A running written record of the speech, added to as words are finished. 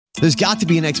There's got to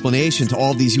be an explanation to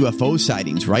all of these UFO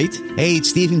sightings, right? Hey,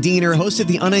 it's Stephen Diener, host of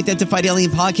the Unidentified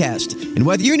Alien Podcast. And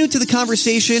whether you're new to the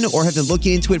conversation or have been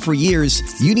looking into it for years,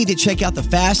 you need to check out the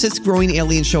fastest growing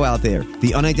alien show out there,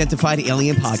 the Unidentified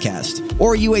Alien Podcast,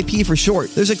 or UAP for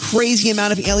short. There's a crazy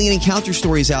amount of alien encounter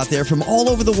stories out there from all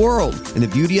over the world. And the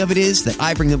beauty of it is that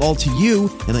I bring them all to you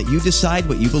and let you decide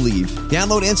what you believe.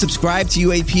 Download and subscribe to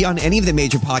UAP on any of the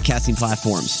major podcasting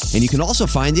platforms. And you can also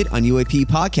find it on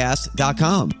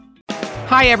UAPpodcast.com.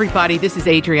 Hi, everybody. This is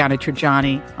Adriana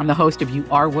Trajani. I'm the host of You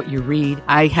Are What You Read.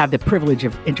 I have the privilege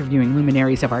of interviewing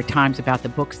luminaries of our times about the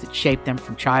books that shaped them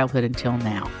from childhood until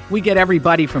now. We get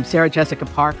everybody from Sarah Jessica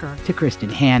Parker to Kristen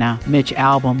Hanna, Mitch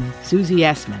Albom, Susie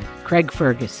Essman, Craig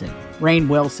Ferguson, Rainn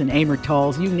Wilson, Amor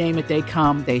Tolls, you name it, they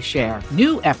come, they share.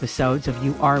 New episodes of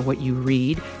You Are What You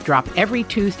Read drop every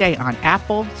Tuesday on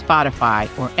Apple, Spotify,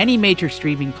 or any major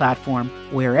streaming platform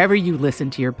wherever you listen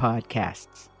to your podcasts.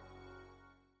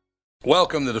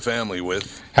 Welcome to the family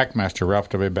with Hackmaster Ralph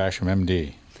W. Basham,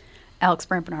 M.D. Alex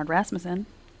Brandt Bernard Rasmussen.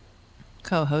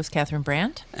 Co-host Catherine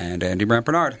Brandt. And Andy Brandt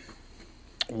Bernard.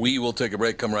 We will take a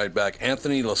break, come right back.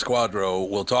 Anthony LaSquadro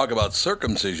will talk about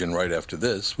circumcision right after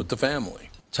this with the family.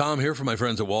 Tom here from my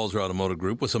friends at Walser Automotive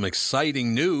Group with some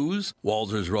exciting news.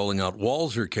 Walser's rolling out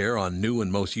Walser Care on new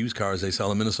and most used cars they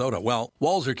sell in Minnesota. Well,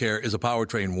 Walser Care is a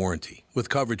powertrain warranty with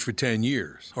coverage for 10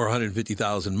 years or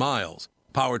 150,000 miles.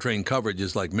 Powertrain coverage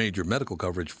is like major medical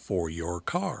coverage for your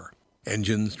car.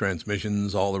 Engines,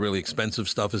 transmissions, all the really expensive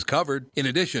stuff is covered. In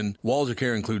addition, Walser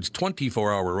Care includes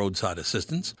 24-hour roadside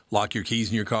assistance. Lock your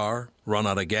keys in your car, run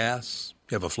out of gas,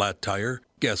 you have a flat tire.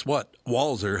 Guess what?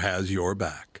 Walser has your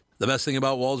back. The best thing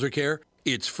about Walser Care?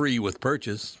 It's free with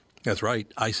purchase. That's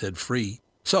right, I said free.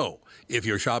 So, if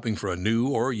you're shopping for a new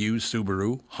or used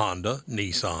Subaru, Honda,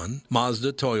 Nissan,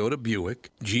 Mazda, Toyota,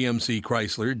 Buick, GMC,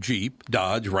 Chrysler, Jeep,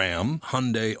 Dodge, Ram,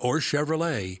 Hyundai, or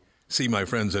Chevrolet, see my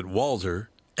friends at Walser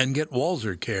and get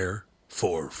Walser Care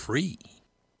for free.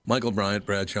 Michael Bryant,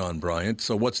 Bradshaw and Bryant.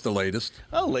 So what's the latest?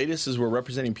 Well, the latest is we're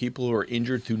representing people who are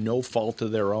injured through no fault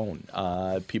of their own.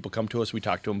 People come to us. We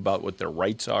talk to them about what their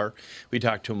rights are. We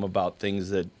talk to them about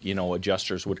things that,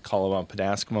 adjusters would call them up and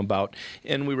ask them about.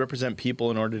 And we represent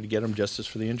people in order to get them justice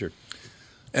for the injured.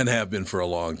 And have been for a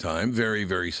long time. Very,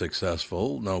 very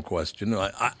successful, no question.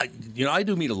 I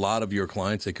do meet a lot of your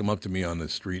clients. They come up to me on the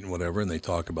street and whatever, and they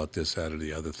talk about this, that, or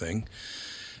the other thing.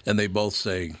 And they both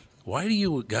say, why do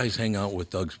you guys hang out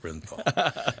with Doug Sprinthal?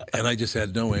 And I just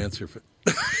had no answer for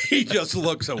it. He just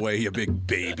looks away, you big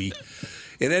baby.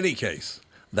 In any case,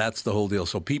 that's the whole deal.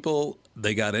 So people,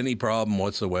 they got any problem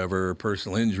whatsoever,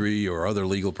 personal injury or other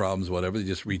legal problems, whatever, they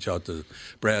just reach out to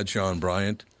Bradshaw and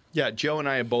Bryant. Yeah, Joe and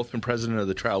I have both been president of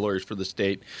the trial lawyers for the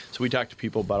state, so we talk to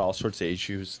people about all sorts of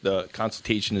issues. The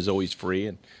consultation is always free,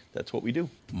 and that's what we do.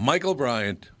 Michael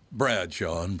Bryant,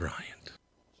 Bradshaw and Bryant.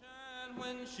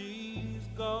 When she's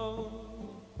gone,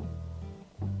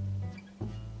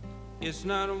 it's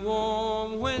not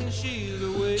warm when she's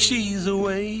away. She's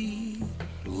away.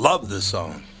 Love this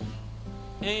song.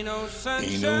 Ain't no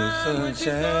sunshine, when she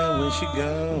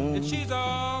gone, and she's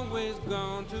always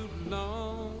gone too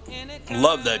long.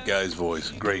 Love that guy's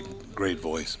voice. Great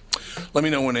voice. Let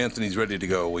me know when Anthony's ready to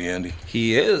go, will you, Andy?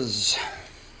 He is.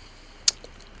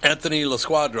 Anthony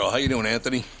LaSquadro. How you doing,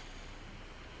 Anthony?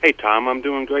 Hey, Tom, I'm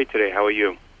doing great today. How are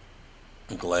you?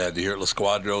 I'm glad to hear it.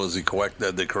 LaSquadro is the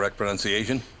correct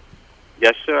pronunciation?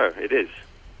 Yes, sir, it is.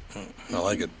 I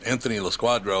like it. Anthony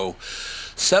LaSquadro,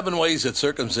 7 ways that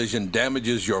circumcision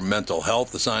damages your mental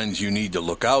health, the signs you need to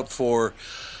look out for.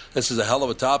 This is a hell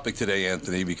of a topic today,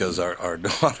 Anthony, because our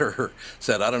daughter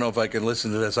said, I don't know if I can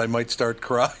listen to this. I might start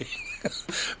crying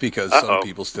because some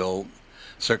people still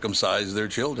circumcise their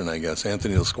children, I guess.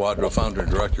 Anthony LaSquadro, founder and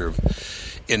director of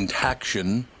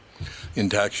Intaction,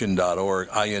 intaction.org,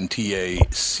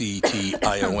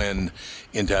 Intaction,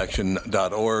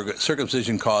 intaction.org.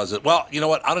 Circumcision causes, well, you know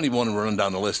what? I don't even want to run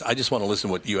down the list. I just want to listen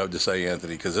to what you have to say,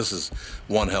 Anthony, because this is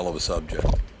one hell of a subject.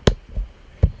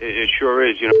 It sure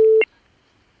is.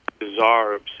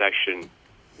 Bizarre obsession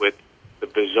with the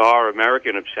bizarre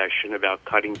American obsession about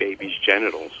cutting babies'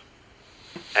 genitals.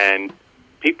 And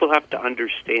people have to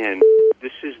understand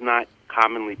this is not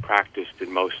commonly practiced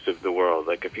in most of the world.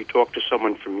 Like if you talk to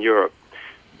someone from Europe,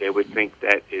 they would think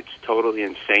that it's totally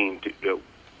insane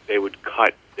they would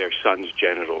cut their son's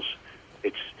genitals.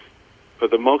 It's, for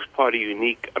the most part, a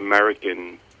unique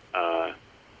American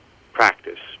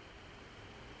practice.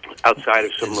 Outside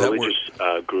of some religious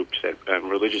groups and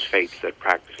religious faiths that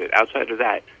practice it. Outside of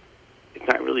that, it's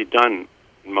not really done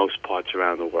in most parts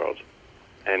around the world.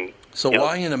 And so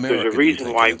why in America? There's a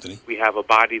reason why Anthony? We have a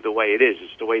body the way it is.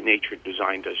 It's the way nature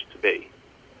designed us to be.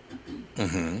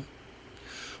 Mm-hmm.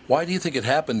 Why do you think it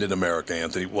happened in America,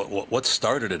 Anthony? What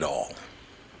started it all?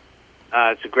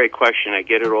 It's a great question. I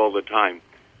get it all the time.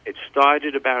 It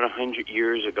started about 100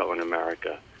 years ago in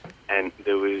America, and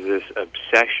there was this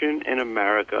obsession in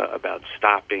America about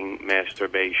stopping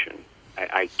masturbation.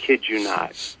 I kid you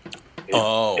not.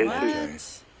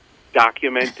 It's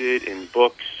documented in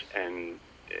books and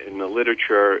in the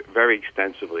literature very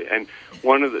extensively. And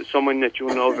someone that you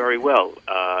know very well,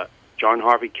 John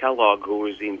Harvey Kellogg, who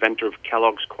was the inventor of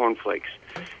Kellogg's cornflakes.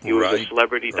 He was a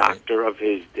celebrity doctor of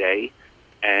his day,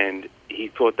 and he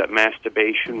thought that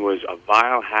masturbation was a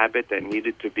vile habit that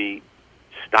needed to be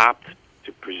stopped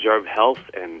to preserve health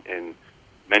and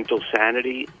mental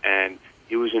sanity. And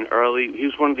he was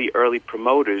one of the early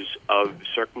promoters of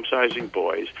circumcising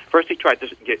boys. First, he tried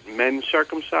to get men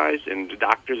circumcised, and the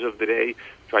doctors of the day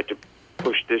tried to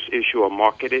push this issue or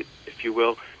market it, if you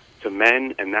will, to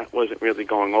men, and that wasn't really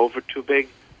going over too big.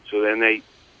 So then they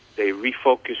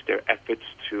refocused their efforts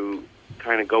to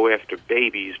kind of go after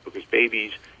babies, because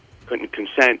babies couldn't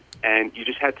consent, and you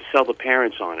just had to sell the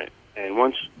parents on it. And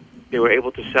once they were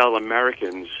able to sell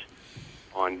Americans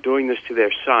on doing this to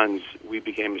their sons, we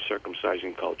became a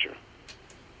circumcising culture.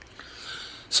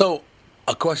 So,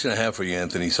 a question I have for you,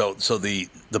 Anthony. So the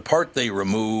part they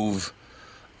remove,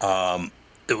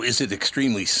 is it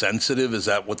extremely sensitive? Is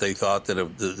that what they thought, that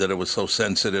it was so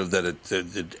sensitive that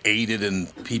it aided in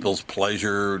people's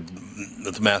pleasure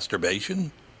with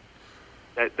masturbation?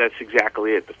 That's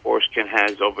exactly it. The foreskin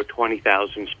has over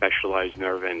 20,000 specialized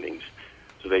nerve endings.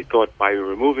 So they thought by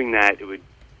removing that, it would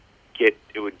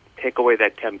take away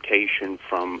that temptation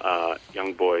from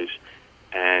young boys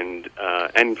and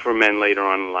for men later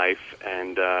on in life.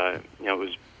 And it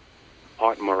was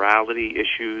part morality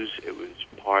issues. It was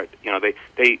part,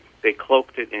 they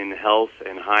cloaked it in health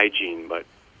and hygiene, but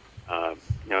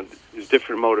there's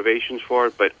different motivations for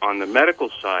it. But on the medical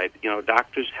side,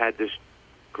 doctors had this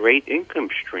great income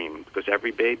stream, because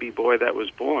every baby boy that was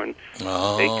born,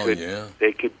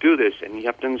 they could do this. And you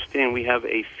have to understand, we have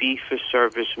a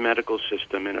fee-for-service medical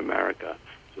system in America.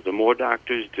 So the more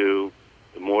doctors do,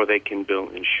 the more they can bill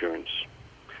insurance.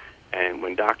 And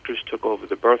when doctors took over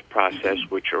the birth process,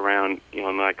 which around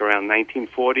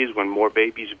 1940s, when more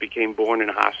babies became born in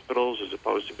hospitals as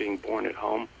opposed to being born at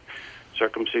home,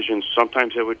 circumcisions,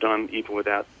 sometimes they were done even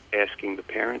without asking the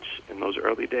parents in those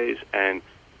early days, and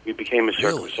we became a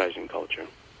circumcising culture.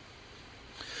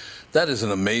 That is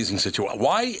an amazing situation.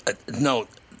 Why? No,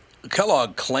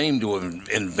 Kellogg claimed to have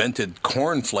invented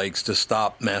cornflakes to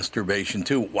stop masturbation,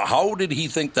 too. How did he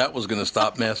think that was going to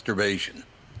stop masturbation?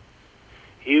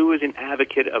 He was an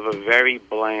advocate of a very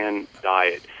bland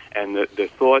diet. And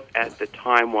the thought at the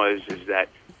time is that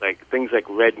things like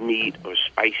red meat or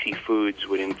spicy foods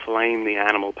would inflame the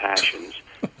animal passions.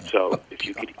 So if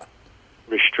you could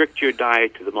restrict your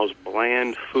diet to the most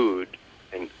bland food,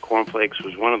 and cornflakes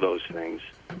was one of those things,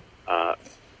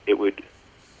 it would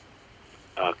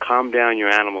calm down your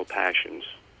animal passions.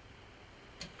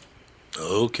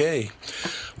 Okay.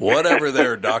 Whatever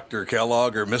there, Dr.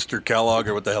 Kellogg or Mr. Kellogg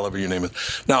or what the hell ever your name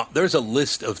is. Now, there's a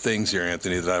list of things here,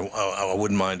 Anthony, that I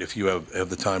wouldn't mind if you have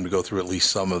the time to go through at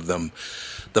least some of them.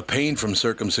 The pain from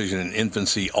circumcision in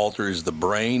infancy alters the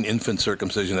brain. Infant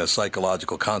circumcision has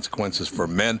psychological consequences for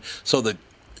men. So that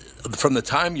from the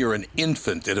time you're an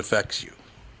infant, it affects you.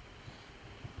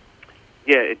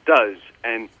 Yeah, it does.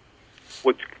 And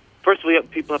first of all,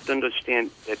 people have to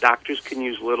understand that doctors can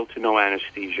use little to no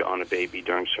anesthesia on a baby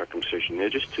during circumcision. They're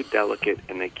just too delicate,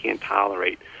 and they can't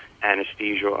tolerate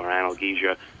anesthesia or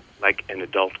analgesia like an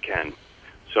adult can.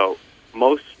 So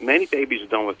many babies are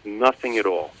done with nothing at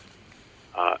all.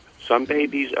 Some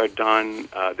babies are done,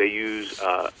 they use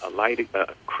a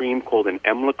cream called an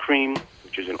Emla cream,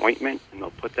 which is an ointment, and they'll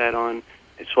put that on.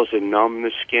 It's supposed to numb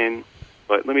the skin.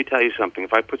 But let me tell you something.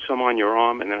 If I put some on your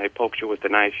arm and then I poked you with a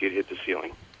knife, you'd hit the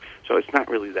ceiling. So it's not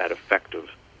really that effective.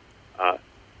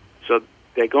 So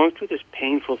they're going through this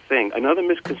painful thing. Another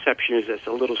misconception is it's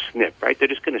a little snip, right? They're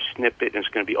just going to snip it and it's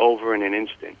going to be over in an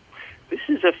instant. This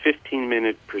is a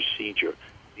 15-minute procedure.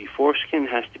 The foreskin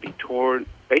has to be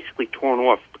basically torn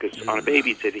off, because on a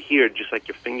baby it's adhered just like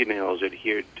your fingernails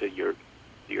adhered to your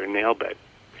nail bed. It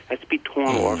has to be torn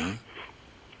off.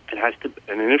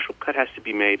 An initial cut has to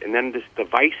be made, and then this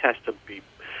device has to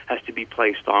be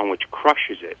placed on, which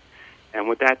crushes it. And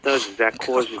what that does is that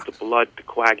causes the blood to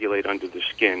coagulate under the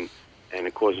skin, and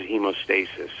it causes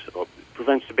hemostasis, or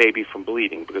prevents the baby from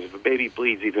bleeding, because if a baby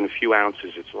bleeds even a few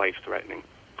ounces, it's life-threatening.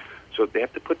 So they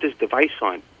have to put this device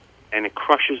on, and it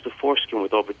crushes the foreskin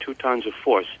with over 2 tons of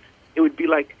force. It would be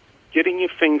like getting your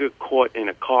finger caught in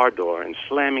a car door and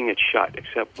slamming it shut,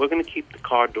 except we're going to keep the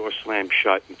car door slammed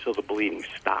shut until the bleeding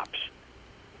stops.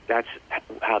 That's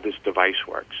how this device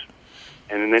works.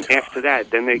 And then after that,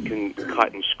 then they can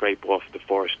cut and scrape off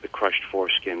the crushed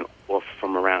foreskin off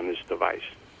from around this device.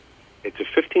 It's a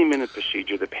 15-minute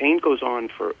procedure. The pain goes on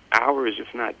for hours,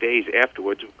 if not days,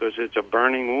 afterwards because it's a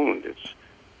burning wound. If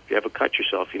you ever cut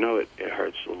yourself, you know it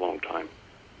hurts a long time.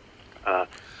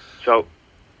 So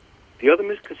the other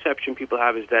misconception people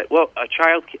have is that, well,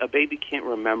 a baby can't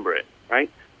remember it,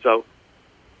 right? So,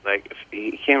 like, if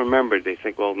he can't remember it, they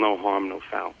think, well, no harm, no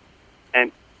foul.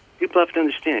 And people have to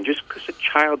understand, just because a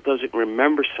child doesn't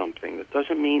remember something, that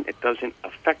doesn't mean it doesn't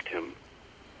affect him.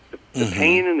 The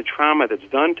pain and the trauma that's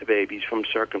done to babies from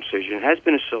circumcision has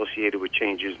been associated with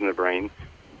changes in the brain,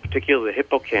 particularly the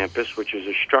hippocampus, which is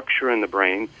a structure in the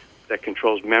brain that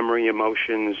controls memory,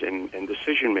 emotions, and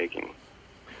decision-making.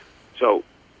 So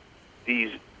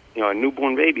these, a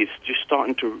newborn baby is just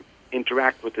starting to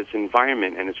interact with its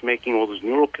environment, and it's making all those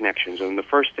neural connections. And the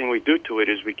first thing we do to it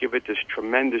is we give it this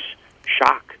tremendous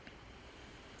shock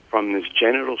from this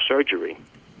genital surgery.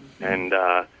 And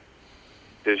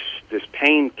this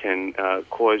pain can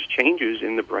cause changes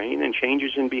in the brain and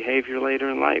changes in behavior later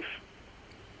in life.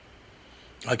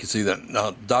 I can see that.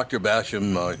 Now, Dr.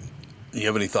 Basham, you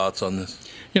have any thoughts on this?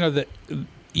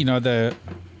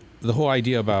 The whole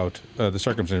idea about the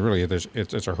circumcision, really,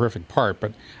 it's a horrific part.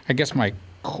 But I guess my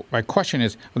question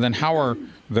is, well, then how are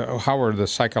the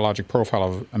psychological profile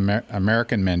of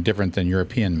American men different than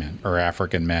European men or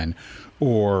African men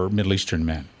or Middle Eastern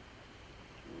men?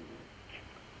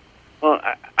 Well,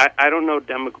 I don't know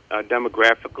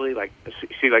demographically. Like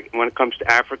when it comes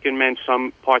to African men,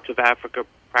 some parts of Africa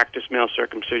practice male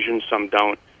circumcision, some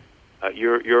don't.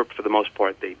 Europe, for the most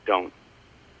part, they don't.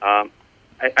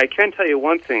 I can tell you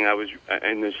one thing. I was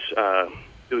in this.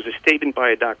 There was a statement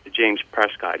by Dr. James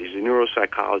Prescott. He's a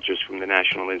neuropsychologist from the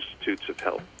National Institutes of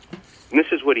Health. And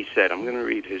this is what he said. I'm going to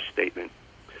read his statement.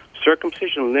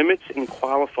 Circumcision limits and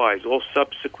qualifies all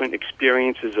subsequent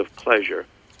experiences of pleasure,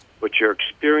 which are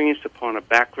experienced upon a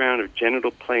background of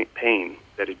genital pain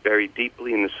that is buried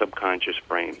deeply in the subconscious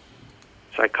brain.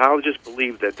 Psychologists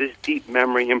believe that this deep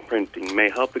memory imprinting may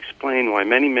help explain why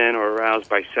many men are aroused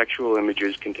by sexual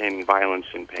images containing violence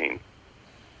and pain.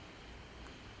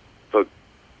 So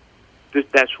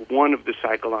that's one of the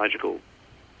psychological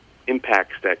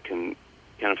impacts that can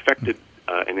affect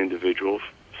an individual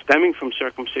stemming from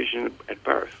circumcision at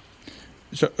birth.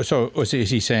 So is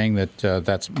he saying that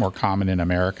that's more common in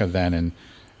America than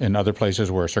in other places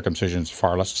where circumcision is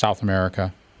far less? South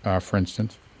America, for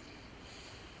instance?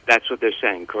 That's what they're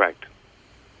saying, correct.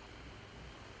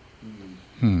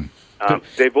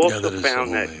 They've also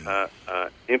found that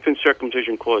infant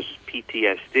circumcision causes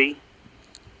PTSD,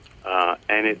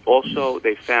 and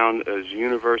they found a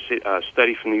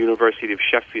study from the University of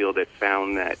Sheffield that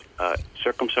found that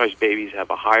circumcised babies have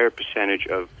a higher percentage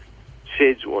of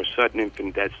SIDS, or sudden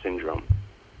infant death syndrome.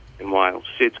 And while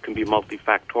SIDS can be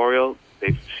multifactorial,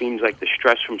 it seems like the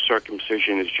stress from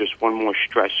circumcision is just one more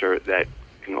stressor that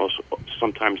can also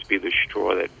sometimes be the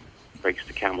straw that breaks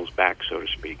the camel's back, so to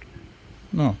speak.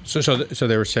 Oh, so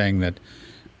they were saying that.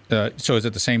 So is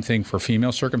it the same thing for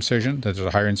female circumcision? That there's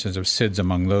a higher incidence of SIDS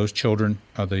among those children,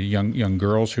 the young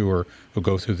girls who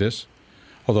go through this,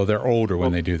 although they're older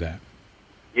when they do that.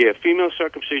 Yeah, female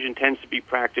circumcision tends to be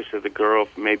practiced as a girl,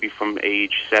 maybe from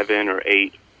age 7 or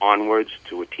 8 onwards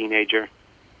to a teenager.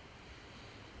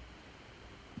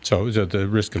 So the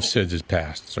risk of SIDS is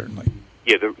past, certainly.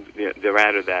 Yeah, they're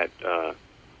out of that.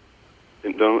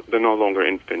 They're no longer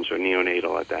infants or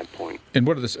neonatal at that point. And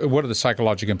what are the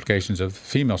psychological implications of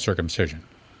female circumcision?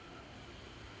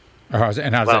 How does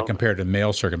that compare to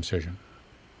male circumcision?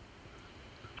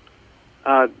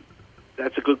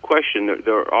 That's a good question.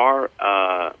 There are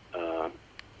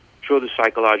the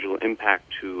psychological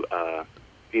impact to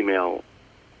female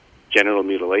genital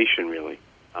mutilation. Really,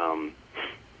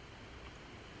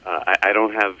 I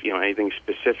don't have anything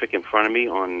specific in front of me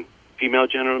on female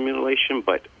genital mutilation,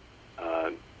 but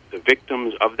the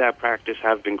victims of that practice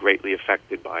have been greatly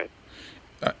affected by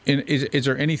it. Is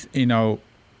there any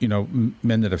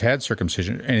men that have had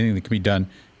circumcision, anything that can be done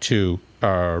to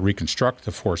reconstruct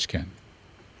the foreskin?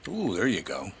 Ooh, there you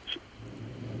go.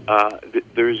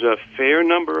 There's a fair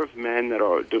number of men that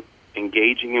are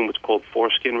engaging in what's called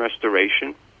foreskin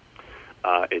restoration.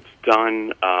 It's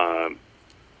done.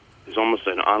 There's almost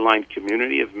an online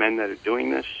community of men that are doing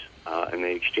this, and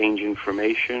they exchange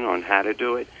information on how to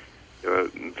do it. There are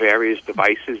various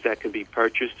devices that can be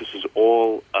purchased. This is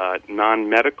all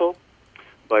non-medical,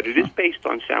 but it is based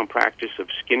on sound practice of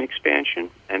skin expansion.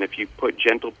 And if you put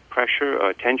gentle pressure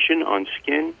or tension on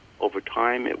skin, over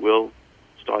time it will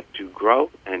start to grow.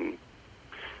 And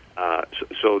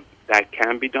so that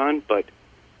can be done, but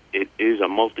it is a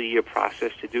multi-year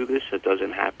process to do this. It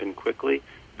doesn't happen quickly.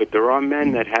 But there are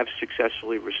men that have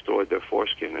successfully restored their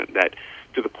foreskin, and that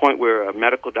to the point where a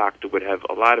medical doctor would have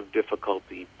a lot of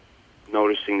difficulty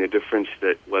noticing the difference,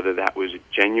 that whether that was a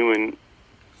genuine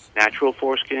natural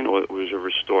foreskin or it was a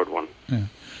restored one. Yeah.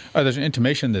 There's an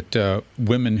intimation that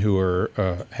women who are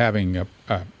having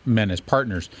men as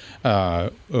partners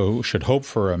should hope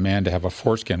for a man to have a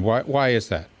foreskin. Why is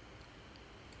that?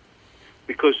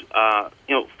 Because,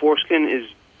 foreskin is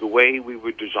the way we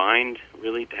were designed,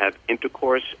 really, to have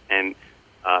intercourse, and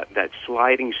that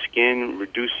sliding skin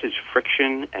reduces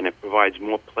friction, and it provides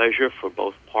more pleasure for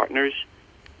both partners,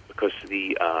 because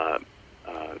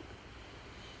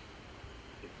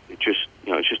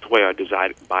it's just the way our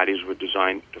bodies were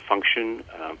designed to function.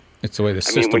 It's the way the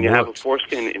system works. When you have a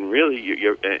foreskin, and really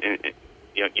your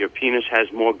penis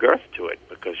has more girth to it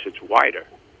because it's wider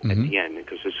at the end,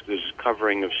 because there's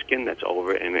covering of skin that's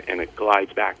over it, and it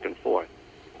glides back and forth.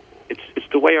 It's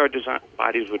the way our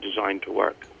bodies were designed to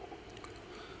work.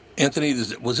 Anthony,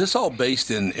 was this all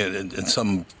based in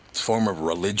some form of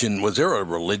religion? Was there a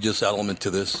religious element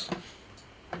to this?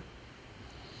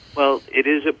 Well, it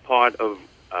is a part of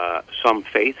some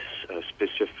faiths,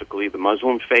 specifically the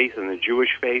Muslim faith and the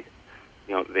Jewish faith.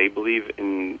 They believe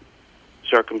in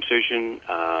circumcision,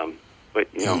 but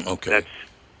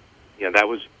that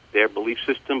was their belief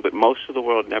system. But most of the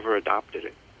world never adopted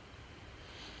it.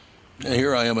 And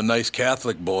here I am, a nice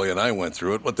Catholic boy, and I went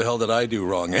through it. What the hell did I do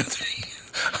wrong, Anthony?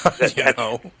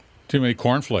 Too many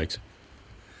cornflakes.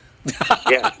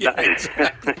 Yeah,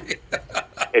 exactly.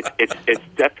 It's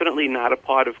definitely not a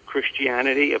part of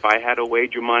Christianity. If I had to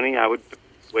wager money, I would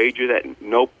wager that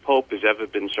no pope has ever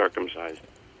been circumcised,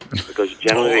 because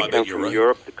generally they come from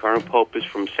Europe. The current pope is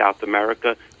from South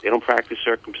America. They don't practice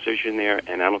circumcision there,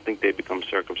 and I don't think they become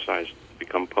circumcised,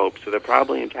 become popes. So they're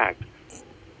probably intact.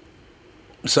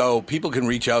 So people can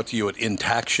reach out to you at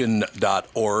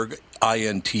intaction.org,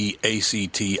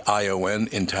 INTACTION,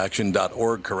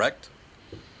 intaction.org, correct?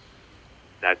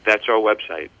 That's our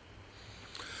website.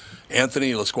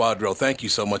 Anthony LaSquadro, thank you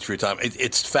so much for your time.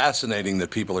 It's fascinating that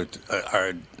people are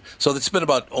so it's been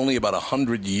only about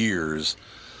 100 years,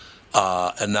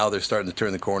 and now they're starting to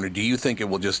turn the corner. Do you think it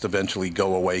will just eventually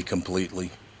go away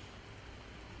completely?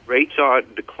 Rates are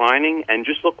declining, and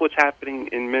just look what's happening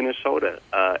in Minnesota.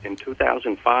 In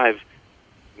 2005,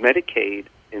 Medicaid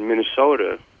in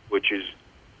Minnesota, which is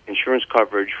insurance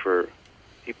coverage for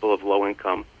people of low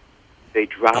income, they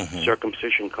dropped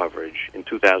circumcision coverage in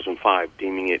 2005,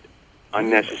 deeming it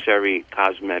unnecessary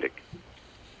cosmetic.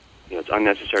 It's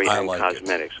unnecessary and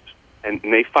cosmetics. And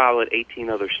they followed 18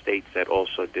 other states that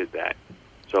also did that.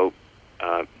 So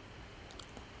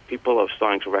people are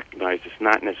starting to recognize it's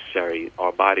not necessary.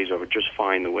 Our bodies are just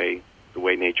fine the way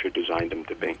nature designed them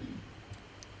to be.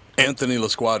 Anthony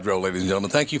LaSquadro, ladies and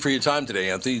gentlemen, thank you for your time today,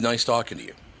 Anthony. Nice talking to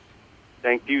you.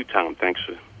 Thank you, Tom. Thanks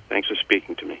for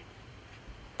speaking to me.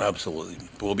 Absolutely.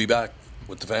 We'll be back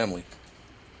with the family.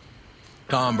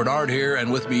 Tom Bernard here, and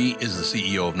with me is the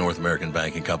CEO of North American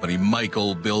Banking Company,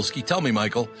 Michael Bilski. Tell me,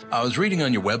 Michael, I was reading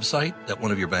on your website that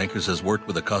one of your bankers has worked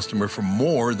with a customer for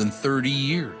more than 30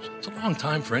 years. It's a long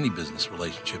time for any business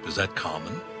relationship. Is that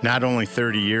common? Not only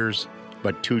 30 years,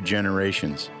 but 2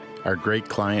 generations. Our great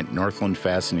client, Northland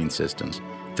Fastening Systems.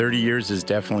 30 years is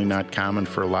definitely not common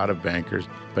for a lot of bankers,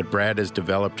 but Brad has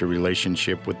developed a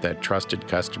relationship with that trusted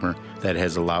customer that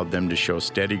has allowed them to show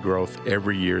steady growth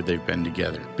every year they've been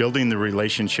together. Building the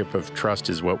relationship of trust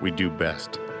is what we do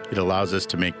best. It allows us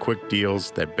to make quick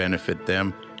deals that benefit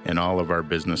them and all of our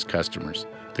business customers.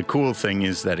 The cool thing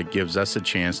is that it gives us a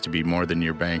chance to be more than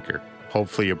your banker,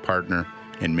 hopefully a partner,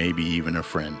 and maybe even a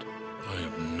friend. I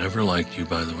have never liked you,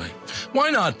 by the way.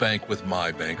 Why not bank with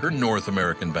my banker, North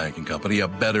American Banking Company, a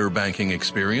better banking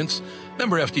experience?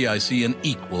 Member FDIC, an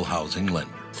equal housing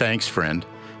lender. Thanks, friend.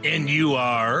 And you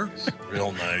are?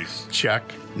 Real nice. Chuck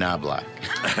Knobloch.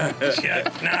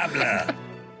 Chuck Knobloch.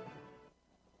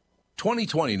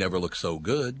 2020 never looked so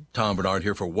good. Tom Bernard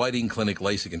here for Whiting Clinic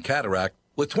LASIK and Cataract.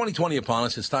 With 2020 upon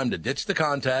us, it's time to ditch the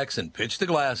contacts and pitch the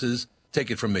glasses. Take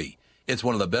it from me. It's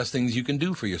one of the best things you can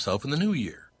do for yourself in the new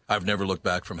year. I've never looked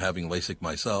back from having LASIK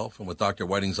myself, and with Dr.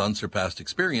 Whiting's unsurpassed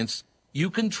experience, you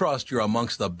can trust you're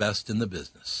amongst the best in the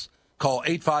business. Call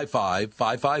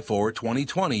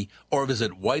 855-554-2020 or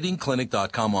visit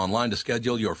whitingclinic.com online to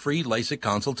schedule your free LASIK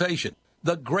consultation.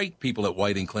 The great people at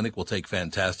Whiting Clinic will take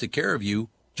fantastic care of you,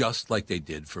 just like they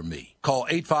did for me. Call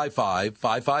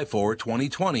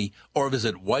 855-554-2020 or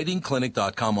visit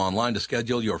whitingclinic.com online to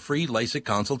schedule your free LASIK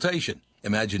consultation.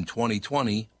 Imagine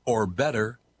 2020 or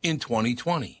better in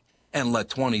 2020. And let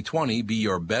 2020 be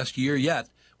your best year yet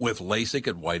with LASIK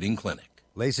at Whiting Clinic.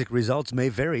 LASIK results may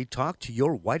vary. Talk to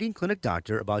your Whiting Clinic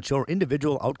doctor about your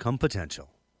individual outcome potential.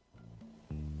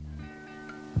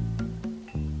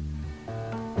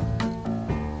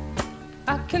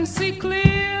 I can see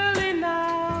clearly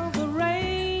now the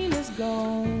rain is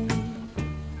gone.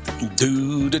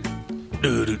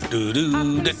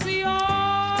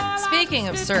 Speaking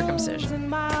of circumcision.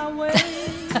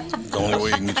 The only way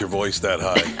you can get your voice that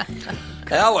high.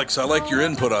 Alex, I like your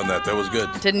input on that. That was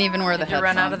good. Didn't even wear the headphones. You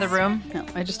run out of the room? No,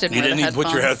 I just didn't You wear didn't the even put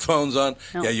your headphones on?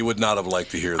 No. Yeah, you would not have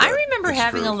liked to hear that. I remember It's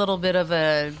having true. a little bit of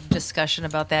a discussion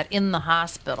about that in the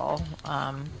hospital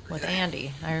with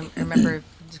Andy. I remember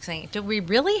saying, do we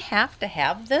really have to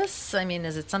have this? I mean,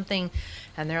 is it something?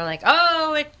 And they're like,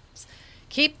 oh, it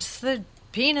keeps the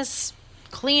penis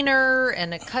cleaner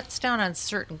and it cuts down on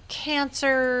certain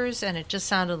cancers. And it just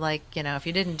sounded like, if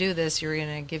you didn't do this, you're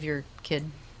going to give your kid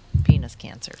penis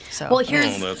cancer. So Well,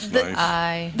 here's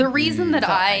the reason that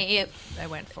I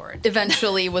went for it.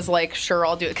 Eventually was like, sure,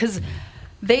 I'll do it. Because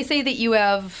they say that you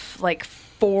have like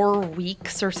 4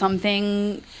 weeks or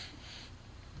something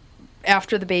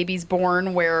after the baby's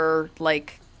born where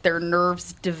like their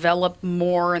nerves develop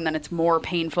more and then it's more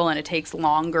painful and it takes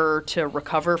longer to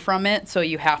recover from it. So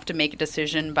you have to make a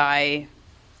decision by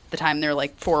the time they're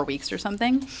like 4 weeks or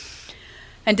something.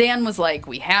 And Dan was like,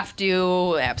 we have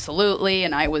to, absolutely.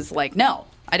 And I was like, no,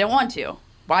 I don't want to.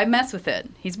 Why mess with it?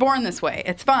 He's born this way.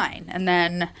 It's fine. And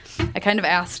then I kind of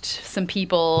asked some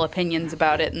people opinions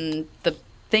about it. And the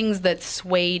things that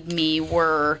swayed me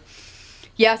were,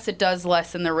 yes, it does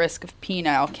lessen the risk of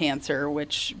penile cancer,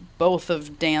 which both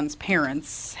of Dan's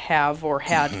parents have or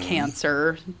had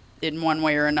cancer in one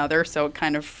way or another, so it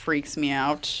kind of freaks me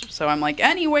out. So I'm like,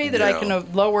 any way that I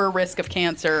can lower risk of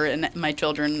cancer in my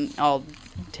children, I'll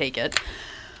take it.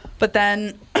 But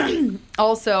then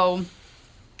also,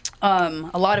 a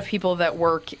lot of people that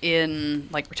work in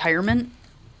like retirement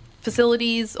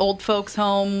facilities, old folks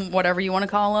home, whatever you want to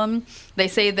call them, they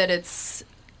say that it's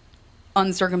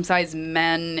uncircumcised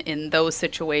men in those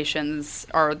situations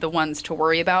are the ones to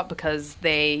worry about because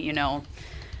they,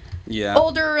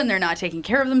 older and they're not taking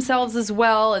care of themselves as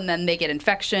well, and then they get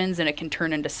infections and it can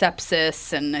turn into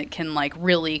sepsis and it can like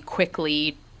really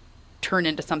quickly turn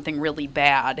into something really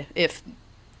bad if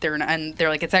they're not, and they're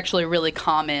like, it's actually really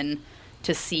common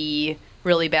to see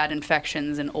really bad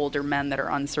infections in older men that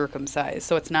are uncircumcised.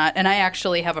 So it's not, and I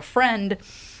actually have a friend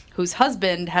whose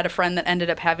husband had a friend that ended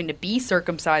up having to be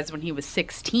circumcised when he was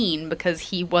 16 because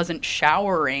he wasn't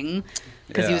showering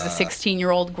because he was a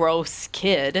 16-year-old gross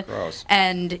kid. Gross.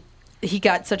 And he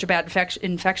got such a bad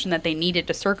infection that they needed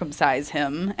to circumcise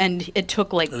him. And it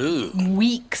took like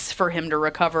weeks for him to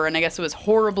recover. And I guess it was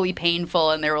horribly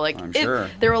painful. And they were like, they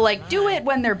were like, do it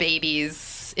when they're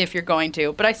babies if you're going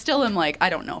to. But I still am like, I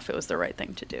don't know if it was the right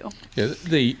thing to do. Yeah,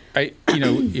 if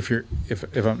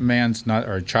a man's not,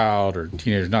 or a child or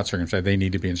teenager is not circumcised, they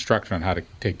need to be instructed on how to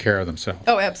take care of themselves.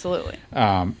 Oh, absolutely.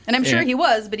 And I'm sure he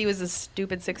was, but he was a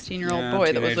stupid 16-year-old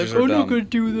boy that was like, I'm not going to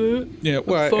do that. Yeah,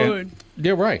 well, fine.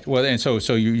 Yeah, right. Well, and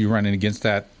so you run in against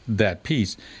that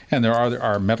piece, and there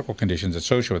are medical conditions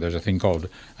associated with it. There's a thing called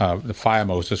the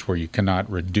phimosis where you cannot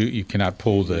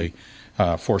pull the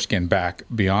foreskin back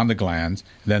beyond the glands.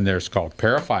 Then there's called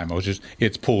paraphimosis.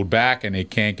 It's pulled back and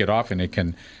it can't get off, and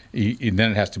then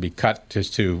it has to be cut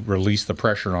just to release the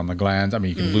pressure on the glands. I mean,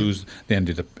 you can lose the end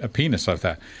of a penis like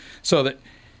that. So that,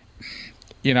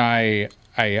 I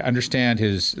understand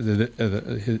his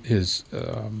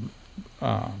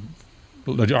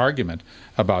argument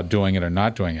about doing it or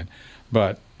not doing it,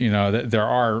 but there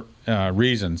are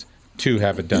reasons to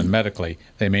have it done medically.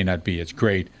 They may not be as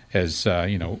great as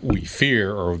we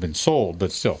fear or have been sold,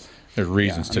 but still, there's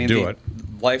reasons to do it.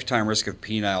 Lifetime risk of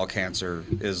penile cancer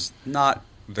is not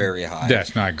very high.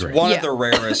 That's not great. It's one of the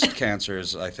rarest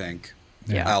cancers, I think,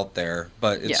 out there.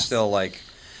 But it's still like,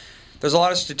 there's a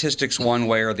lot of statistics one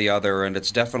way or the other, and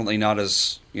it's definitely not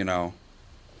as,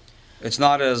 it's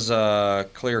not as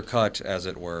clear cut, as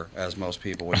it were, as most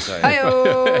people would say.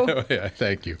 Hi-oh. Yeah,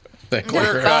 thank you.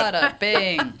 Clear cut,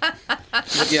 bing.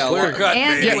 Clear cut,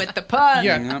 Andy with the pun.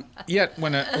 Yet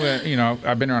when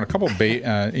I've been around a couple of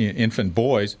infant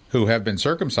boys who have been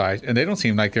circumcised, and they don't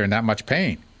seem like they're in that much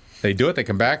pain. They do it. They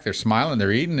come back. They're smiling.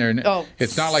 They're eating.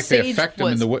 It's not like they affect them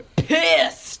in the way.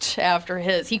 Pissed after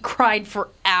his. He cried for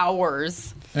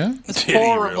hours. Yeah? It was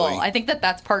horrible. Really? I think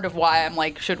that's part of why I'm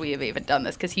like, should we have even done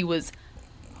this? Because it was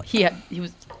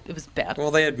bad.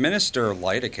 Well, they administer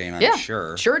lidocaine, I'm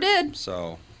sure. Sure did.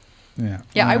 So. Yeah,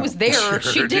 I was there. Sure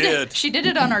she did it. She did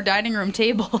it on our dining room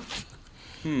table.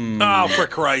 Oh, for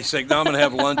Christ's sake! Now I'm gonna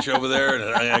have lunch over there.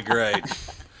 And great.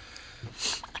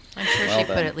 I'm sure she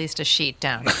put at least a sheet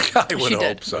down. I would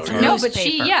hope so. Yeah. No, but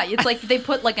it's like they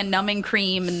put like a numbing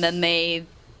cream and then they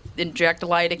inject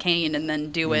lidocaine and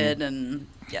then do it, and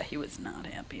he was not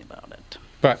happy about it.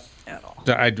 But at all.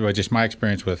 Just my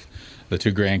experience with the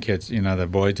 2 grandkids, the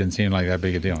boys didn't seem like that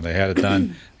big a deal. They had it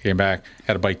done, came back,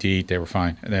 had a bite to eat, they were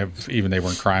fine. And they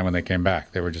weren't crying when they came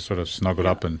back. They were just sort of snuggled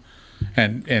up, and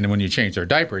when you changed their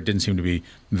diaper, it didn't seem to be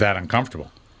that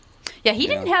uncomfortable. Yeah, he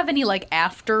didn't have any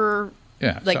after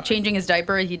so, changing his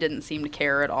diaper. He didn't seem to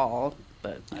care at all.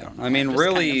 But I don't know. I mean,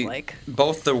 really,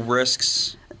 both the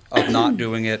risks of not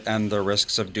doing it and the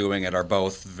risks of doing it are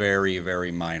both very,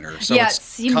 very minor. So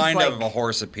it's kind of a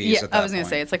horse apiece at that I was going to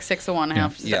say, it's like 6 of one,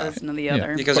 half a dozen of the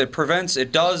other. Because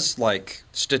it does,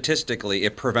 statistically,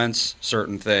 it prevents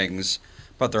certain things,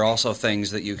 but there are also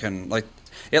things that you can,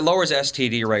 it lowers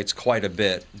STD rates quite a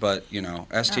bit, but,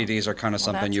 STDs are kind of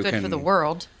something you can... That's good for the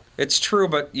world. It's true,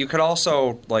 but you could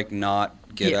also, not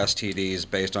get STDs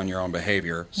based on your own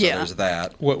behavior. So there's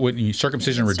that.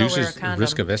 Circumcision reduces the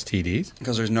risk of STDs?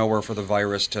 Because there's nowhere for the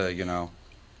virus to,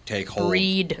 take hold.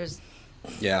 Breed.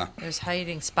 There's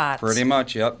hiding spots. Pretty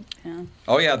much, yep. Yeah.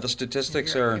 Oh, yeah, the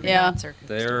statistics are... Yeah.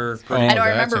 They're pretty... I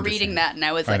remember reading that, and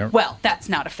I was like, well, that's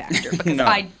not a factor,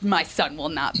 because my son will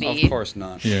not be... Of course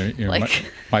not.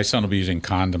 My son will be using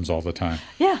condoms all the time.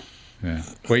 Yeah. Yeah.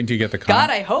 Wait until you get the God,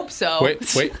 I hope so. Wait.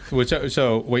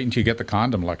 So wait until you get the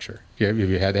condom lecture. Have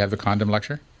you had to have the condom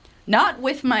lecture? Not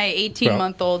with my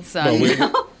 18-month-old son.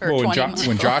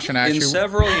 When Josh and Ashley... In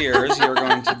several years, you're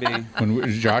going to be...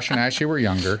 When Josh and Ashley were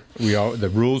younger, the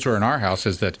rules were in our house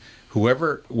is that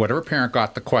whatever parent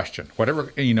got the question,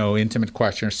 whatever intimate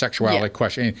question or sexuality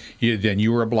question, then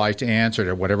you were obliged to answer it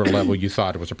at whatever level you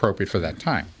thought it was appropriate for that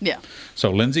time. Yeah.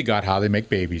 So Lindsay got how they make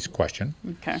babies question.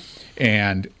 Okay.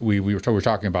 And we were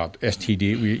talking about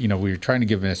STD. We were trying to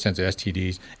give them a sense of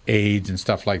STDs, AIDS, and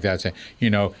stuff like that. Saying,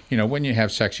 when you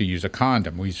have sex, you use a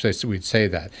condom. We'd say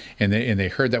that, and they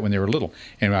heard that when they were little.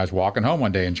 And I was walking home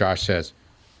one day, and Josh says,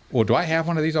 "Well, do I have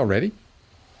one of these already?"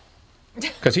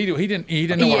 Because he didn't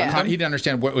know he didn't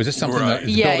understand was this something that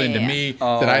is built into me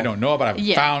that I don't know about, I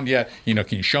haven't found yet. Can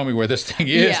you show me where this thing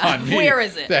is on me? Where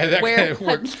is it?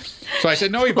 So I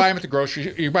said, no, you buy them at the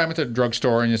grocery, you buy them at the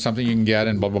drugstore, and it's something you can get,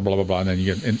 and blah blah blah blah blah. And then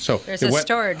you get, and so there's a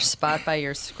storage spot by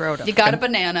your scrotum. You got a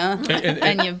banana,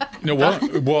 and you. No,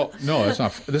 no, that's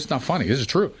not. This is not funny. This is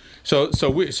true. So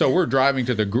we're driving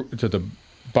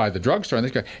by the drugstore, and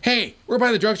they go, hey, we're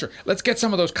by the drugstore. Let's get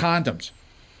some of those condoms.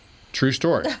 True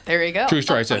story. There you go. True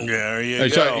story. I said, there you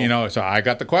go. So I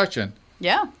got the question.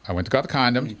 Yeah. I went to got the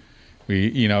condoms.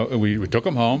 We took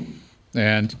them home,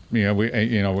 and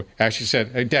Ashley said,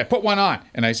 "Hey, Dad, put one on."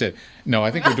 And I said, "No,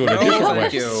 I think we'll do it a different way."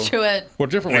 Do it. Well,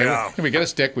 a different way. We get a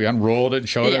stick, we unrolled it, and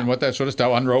showed it, and what that sort of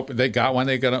stuff. Unrope. They got one.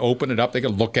 They got to open it up. They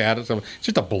could look at it. So it's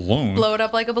just a balloon. Blow it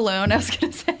up like a balloon. I was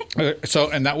gonna say.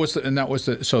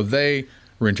 So they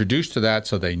were introduced to that,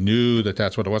 so they knew that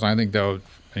that's what it was. I think though.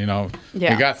 We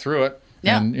got through it.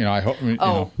 Yeah. And, I hope.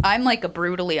 I'm like a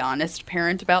brutally honest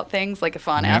parent about things. Like if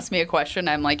Fawn asks me a question,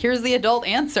 I'm like, here's the adult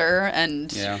answer.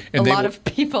 And a lot of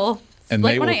people. And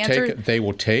they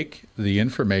will take the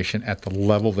information at the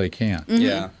level they can.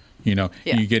 Mm-hmm.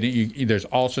 Yeah. There's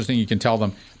all sorts of things you can tell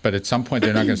them, but at some point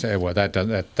they're not going to say, well,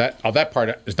 that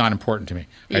part is not important to me.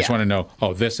 I just want to know,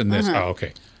 this and this. Mm-hmm. Oh,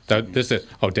 okay. This is,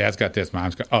 Dad's got this,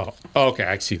 Mom's got, okay,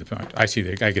 I see the point. I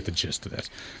get the gist of this.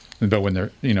 But when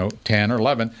they're, 10 or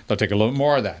 11, they'll take a little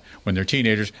more of that. When they're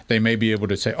teenagers, they may be able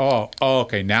to say,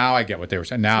 okay, now I get what they were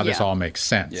saying. Now this all makes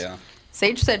sense. Yeah.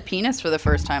 Sage said penis for the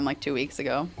first time 2 weeks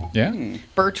ago. Yeah.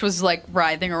 Birch was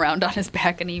writhing around on his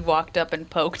back, and he walked up and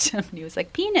poked him, and he was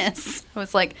like, penis. I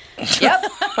was like, yep.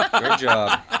 Good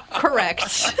job.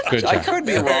 Correct. Good job. I could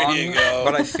be wrong,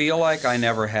 but I feel like I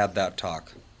never had that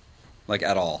talk,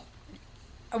 at all.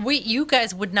 You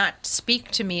guys would not speak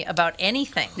to me about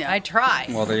anything. Yeah. I try.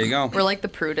 Well, there you go. We're like the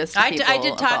prudest people I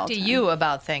did talk to time. you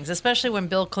about things, especially when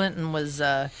Bill Clinton was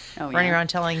running around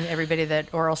telling everybody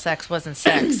that oral sex wasn't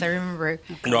sex. I remember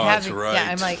that's right. Yeah,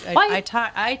 I'm like,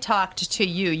 I talked to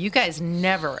you. You guys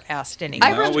never asked anything.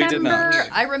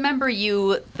 I remember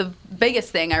you, the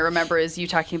biggest thing I remember is you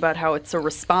talking about how it's a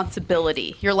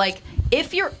responsibility. You're like,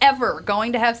 if you're ever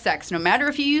going to have sex, no matter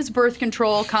if you use birth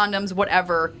control, condoms,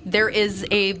 whatever, there is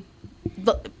a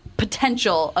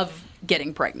potential of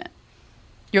getting pregnant.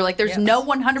 You're like, there's no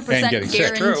 100%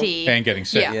 guarantee. And getting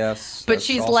sick. Yeah. Yes. But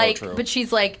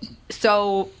she's like,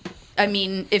 so, I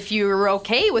mean, if you're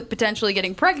okay with potentially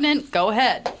getting pregnant, go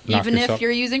ahead. Even if you're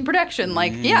using protection,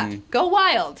 go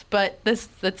wild. But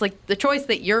that's like the choice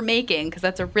that you're making, because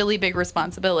that's a really big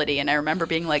responsibility. And I remember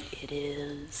being like, it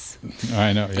is.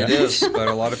 I know. Yeah. It is, but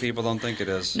a lot of people don't think it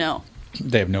is. No.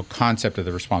 they have no concept of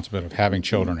the responsibility of having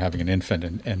children, having an infant,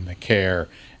 and the care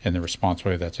and the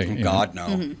responsibility that's God, no.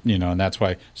 And that's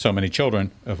why so many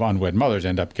children of unwed mothers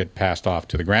end up get passed off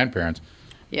to the grandparents.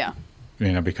 Yeah.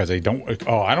 Because they don't.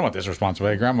 Oh, I don't want this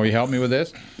responsibility. Grandma, will you help me with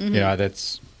this?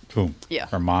 That's whom? Yeah.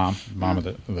 Or mom of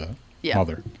the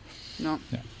mother. No.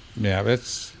 Yeah,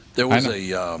 it's. There was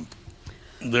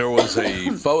a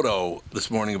photo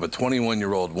this morning of a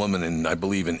 21-year-old woman in, I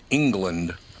believe, in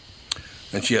England,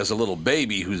 and she has a little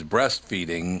baby who's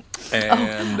breastfeeding.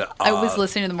 And I was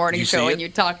listening to the morning show, and it? you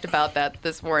talked about that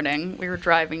this morning. We were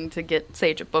driving to get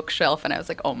Sage a bookshelf, and I was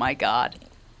like, oh, my God.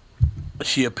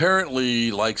 She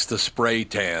apparently likes the spray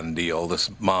tan deal,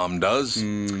 this mom does.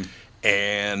 And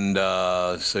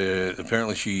so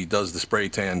apparently she does the spray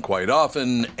tan quite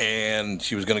often, and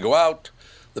she was going to go out.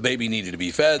 The baby needed to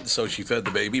be fed, so she fed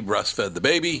the baby, breastfed the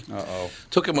baby.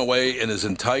 Took him away, and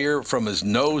from his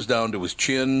nose down to his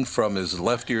chin, from his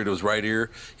left ear to his right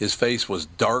ear, his face was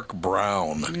dark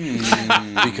brown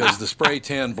because the spray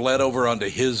tan bled over onto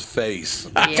his face.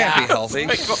 That can't be healthy.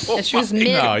 And she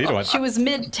was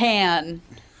mid-tan.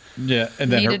 Yeah, and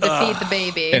then needed to feed the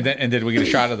baby. And did we get a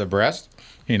shot of the breast?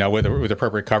 With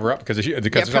appropriate cover up because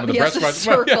some of the breast was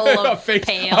circle of a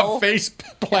face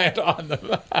plant on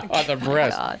the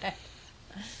breast. God.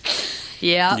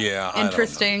 Yeah.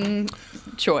 Interesting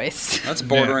choice. That's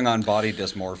bordering on body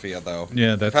dysmorphia, though.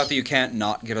 Yeah, the fact that you can't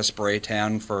not get a spray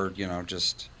tan for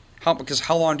because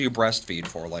how long do you breastfeed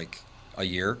for? Like a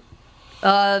year?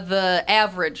 The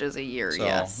average is a year. So,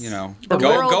 yes.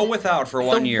 Go without for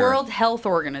 1 year. The World Health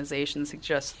Organization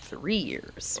suggests 3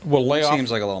 years. Well, seems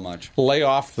like a little much. Lay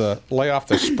off the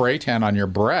spray tan on your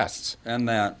breasts. And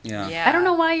that, yeah. I don't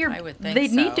know why they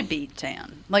need to be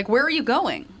tan. Like, where are you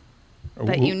going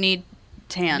that you need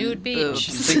tan Nude beach. boobs?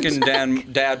 I'm thinking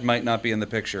Dad might not be in the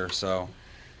picture, so.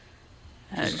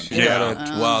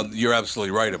 Well, you're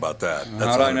absolutely right about that.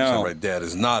 That's How'd I know? Right. Dad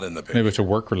is not in the picture. Maybe it's a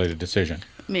work-related decision.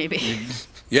 Maybe.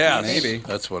 Yeah, maybe.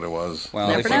 That's what it was. Well,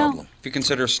 Never know. if you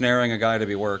consider snaring a guy to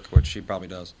be work, which he probably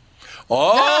does.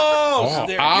 Oh,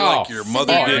 you like your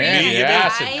mother did me.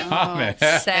 Acid comment.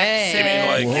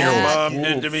 Like your mom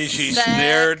did to me. She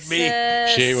snared me.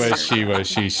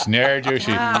 She snared you.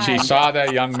 She saw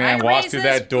that young man walk through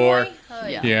that door.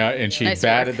 Yeah, and she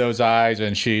batted those eyes,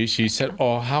 and she said,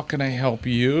 "Oh, how can I help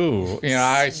you?"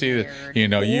 I see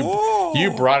that.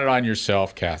 You brought it on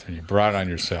yourself, Catherine. You brought it on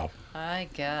yourself. I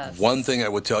guess. One thing I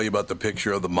would tell you about the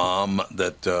picture of the mom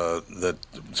that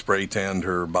spray tanned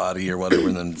her body or whatever,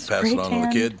 and then passed it on to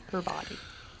the kid. Her body.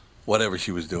 Whatever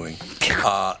she was doing.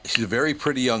 She's a very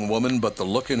pretty young woman, but the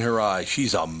look in her eye,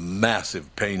 she's a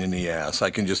massive pain in the ass. I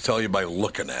can just tell you by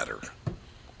looking at her.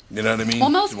 You know what I mean? Well,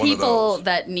 most people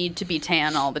that need to be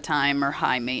tan all the time are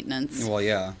high maintenance. Well,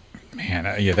 yeah. Man,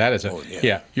 that is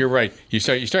you're right. You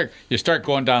start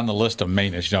going down the list of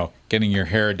maintenance. Getting your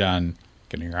hair done,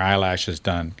 getting your eyelashes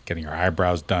done, getting your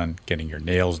eyebrows done, getting your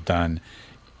nails done,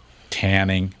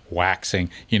 tanning, waxing.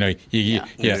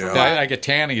 I get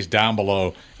tanning is down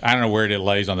below. I don't know where it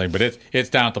lays on there, but it's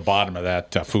down at the bottom of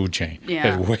that food chain.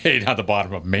 Yeah. It's way down at the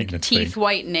bottom of maintenance. Teeth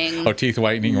whitening. Oh, teeth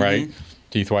whitening, right?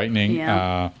 Teeth whitening.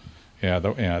 Yeah.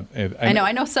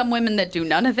 I know some women that do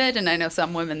none of it, and I know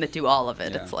some women that do all of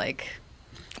it. Yeah. It's like,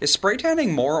 is spray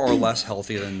tanning more or less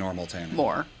healthy than normal tanning?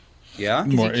 More. Yeah,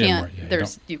 more. You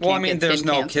can't there's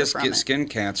no skin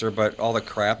cancer, but all the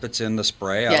crap that's in the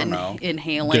spray, I don't know.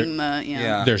 Inhaling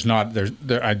There's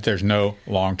no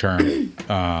long-term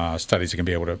studies that can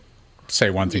be able to say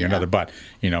one thing or another, but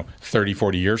 30,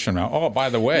 40 years from now, oh, by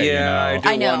the way,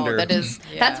 I know wonder.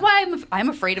 That's why I'm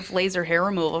afraid of laser hair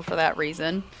removal for that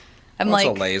reason. What's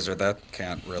a laser? That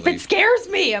can't really. It scares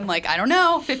me. I'm like, I don't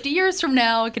know. 50 years from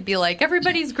now, it could be like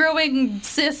everybody's growing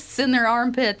cysts in their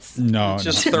armpits. No, it's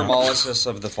just thermolysis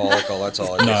of the follicle. That's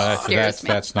all it is.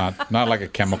 That's not like a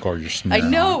chemical you're smearing. I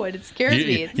know it. It scares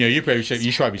me. You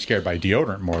should probably be scared by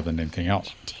deodorant more than anything else.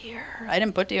 Dear, I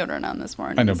didn't put deodorant on this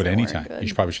morning. I know, but anytime you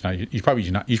should probably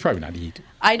not eat.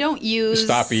 I don't use.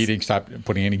 Stop eating. Stop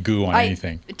putting any goo on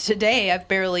anything. Today I've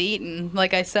barely eaten,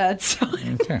 like I said. So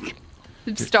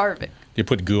I'm starving. You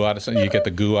put goo out of something. You get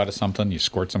the goo out of something. You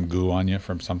squirt some goo on you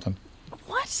from something.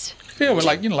 What? Yeah,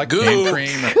 like hand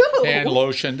cream, hand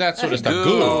lotion, that sort of stuff.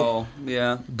 Goo. Oh,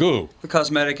 yeah. Goo. The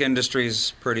cosmetic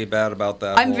industry's pretty bad about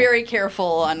that. I'm very careful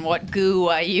on what goo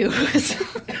I use.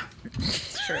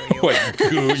 It's true. What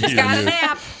goo you use? She's got an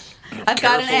app. I've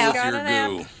got an app. Got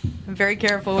an app. I'm very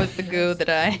careful with the goo that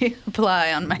I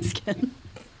apply on my skin.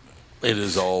 It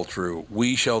is all true.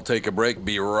 We shall take a break.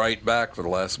 Be right back for the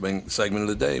last segment of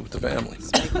the day with the family.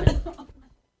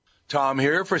 Tom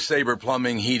here for Sabre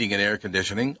Plumbing, Heating, and Air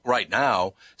Conditioning. Right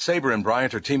now, Sabre and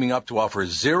Bryant are teaming up to offer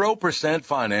 0%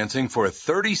 financing for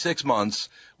 36 months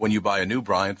when you buy a new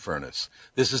Bryant furnace.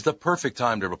 This is the perfect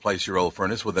time to replace your old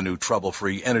furnace with a new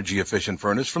trouble-free, energy-efficient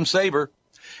furnace from Sabre.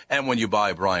 And when you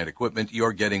buy Bryant equipment,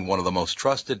 you're getting one of the most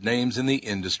trusted names in the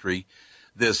industry.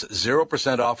 This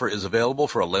 0% offer is available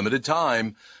for a limited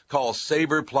time. Call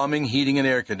Sabre Plumbing, Heating, and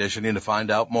Air Conditioning to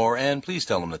find out more, and please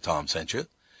tell them that Tom sent you.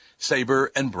 Sabre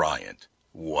and Bryant,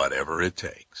 whatever it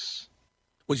takes.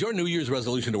 Was your New Year's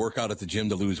resolution to work out at the gym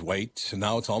to lose weight? And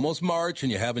now it's almost March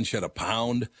and you haven't shed a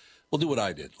pound? Well, do what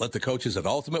I did. Let the coaches at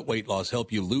Ultimate Weight Loss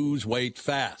help you lose weight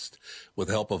fast. With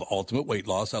the help of Ultimate Weight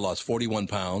Loss, I lost 41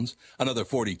 pounds, another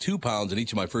 42 pounds in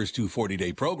each of my first 2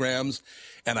 40-day programs,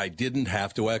 and I didn't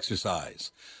have to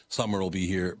exercise. Summer will be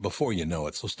here before you know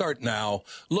it. So start now,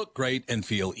 look great, and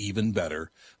feel even better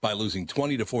by losing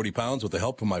 20 to 40 pounds with the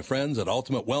help of my friends at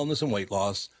Ultimate Wellness and Weight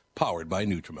Loss, powered by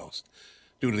Nutrimost.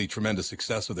 Due to the tremendous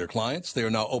success of their clients, they are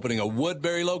now opening a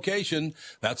Woodbury location.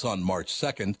 That's on March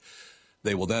 2nd.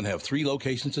 They will then have 3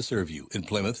 locations to serve you in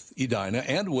Plymouth, Edina,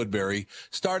 and Woodbury.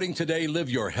 Starting today,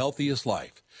 live your healthiest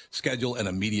life. Schedule an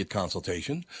immediate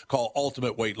consultation. Call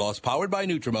Ultimate Weight Loss, powered by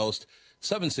Nutrimost,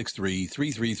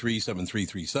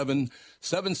 763-333-7337,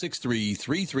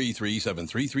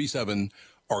 763-333-7337,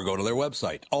 or go to their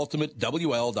website,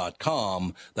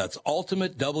 ultimatewl.com. That's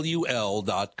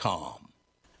ultimatewl.com.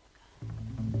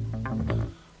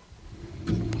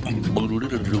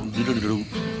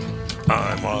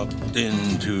 I walked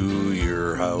into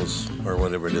your house, or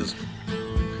whatever it is.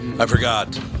 I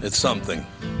forgot. It's something.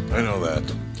 I know that.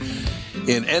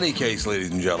 In any case, ladies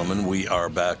and gentlemen, we are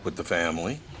back with the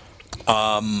family.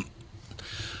 I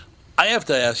have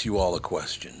to ask you all a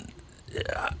question.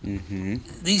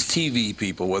 These TV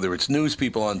people, whether it's news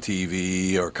people on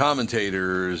TV or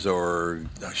commentators or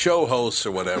show hosts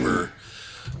or whatever,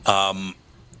 do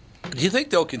you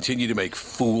think they'll continue to make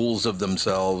fools of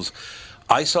themselves?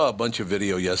 I saw a bunch of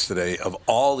video yesterday of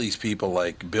all these people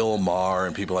like Bill Maher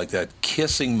and people like that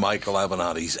kissing Michael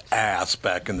Avenatti's ass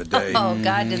back in the day. Oh,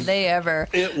 God, did they ever.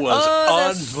 It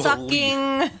was unbelievable.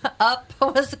 The sucking up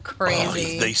was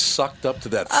crazy. They sucked up to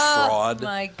that fraud. Oh,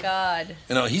 my God.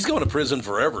 You know, he's going to prison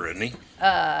forever, isn't he?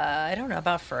 I don't know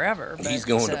about forever. But, he's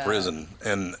going to prison.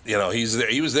 And, you know,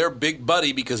 he was their big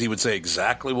buddy because he would say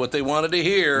exactly what they wanted to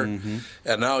hear. And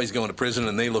now he's going to prison,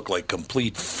 and they look like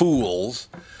complete fools.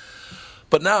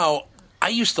 But now, I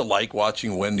used to like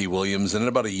watching Wendy Williams, and then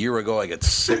about a year ago, I got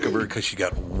sick of her because she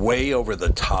got way over the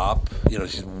top. You know,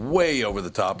 she's way over the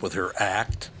top with her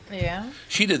act. Yeah.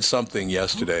 She did something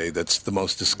yesterday that's the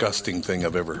most disgusting thing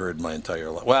I've ever heard in my entire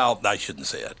life. Well, I shouldn't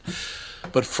say it.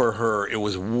 But for her, it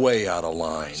was way out of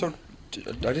line. So,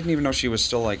 I didn't even know she was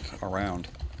still, like, around.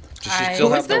 Does she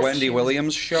still have the Wendy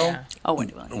Williams show? Yeah. Oh,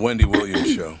 Wendy Williams. Wendy Williams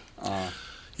show.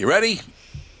 You ready?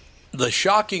 The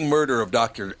shocking murder of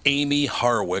Dr. Amy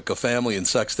Harwick, a family and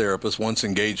sex therapist once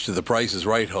engaged to the Price is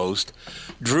Right host,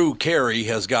 Drew Carey,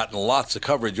 has gotten lots of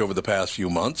coverage over the past few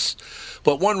months.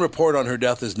 But one report on her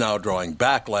death is now drawing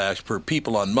backlash. Per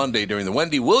People on Monday during the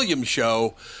Wendy Williams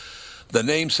show, the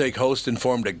namesake host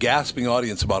informed a gasping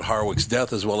audience about Harwick's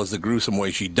death as well as the gruesome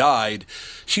way she died.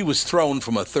 She was thrown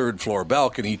from a third-floor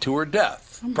balcony to her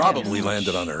death. Probably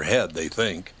landed on her head, they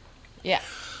think. Yeah.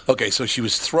 Okay, so she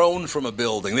was thrown from a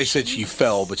building. They said she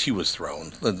fell, but she was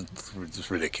thrown.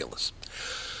 It's ridiculous.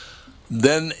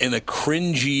 Then, in a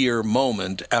cringier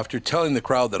moment, after telling the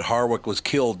crowd that Harwick was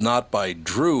killed not by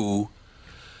Drew,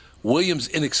 Williams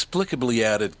inexplicably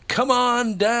added, "Come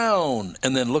on down,"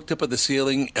 and then looked up at the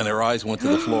ceiling, and her eyes went to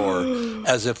the floor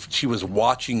as if she was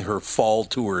watching her fall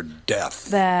to her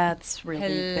death. That's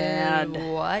really bad.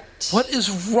 What? What is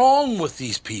wrong with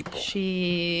these people?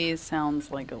 She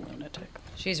sounds like a lunatic.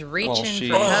 She's reaching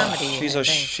for comedy.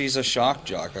 She's a shock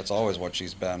jock. That's always what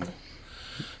she's been.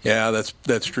 Yeah,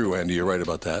 that's true, Andy. You're right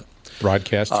about that.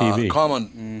 Broadcast TV.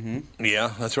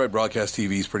 Yeah, that's right. Broadcast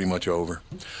TV is pretty much over.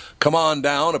 Come on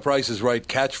down, a Price is Right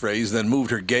catchphrase, then moved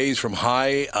her gaze from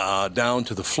high down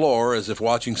to the floor as if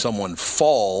watching someone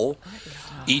fall.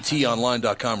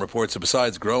 ETOnline.com reports that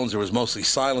besides groans, there was mostly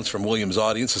silence from Williams'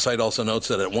 audience. The site also notes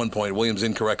that at one point, Williams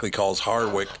incorrectly calls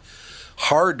Hardwick.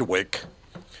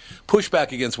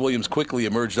 Pushback against Williams quickly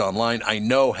emerged online. I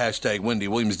know #Wendy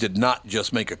Williams did not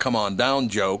just make a come on down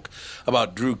joke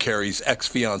about Drew Carey's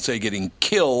ex-fiancée getting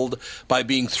killed by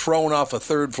being thrown off a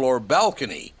third-floor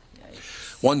balcony.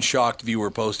 One shocked viewer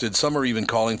posted, some are even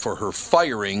calling for her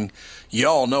firing.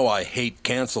 Y'all know I hate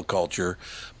cancel culture,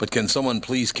 but can someone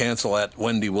please cancel at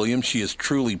Wendy Williams? She is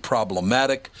truly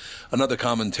problematic. Another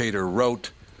commentator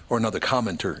wrote, or another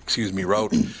commenter,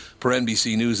 wrote, per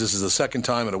NBC News, this is the second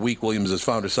time in a week Williams has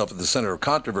found herself at the center of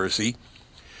controversy.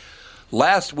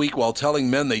 Last week, while telling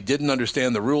men they didn't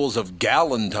understand the rules of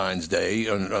Galentine's Day,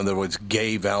 in other words,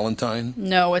 gay Valentine.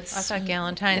 No, I thought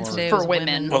Galentine's Day for was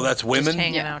women. Oh, that's women? Just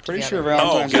hanging out Pretty together. sure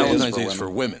Valentine's Day is for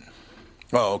women.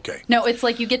 Oh, okay. No, it's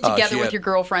like you get she together with had- your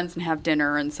girlfriends and have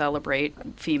dinner and celebrate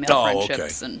female Oh,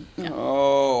 friendships. okay. And yeah,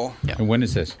 Oh. And when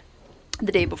is this?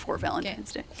 the day before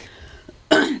Valentine's Day.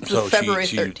 It's So February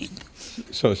she-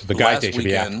 13th. So the guy's Last day should be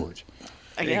weekend- afterwards.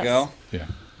 I There you guess. go. Yeah,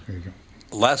 there you go.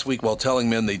 Last week, while telling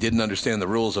men they didn't understand the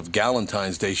rules of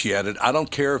Galentine's Day, she added, I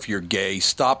don't care if you're gay.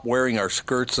 Stop wearing our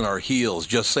skirts and our heels.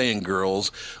 Just saying, girls,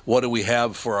 what do we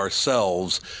have for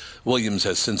ourselves? Williams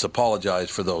has since apologized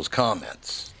for those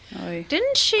comments.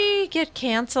 Didn't she get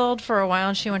canceled for a while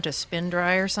and she went to spin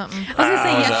dry or something? I was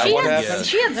gonna say, yeah,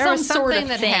 she had There some was sort something of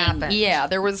that thing. happened. Yeah,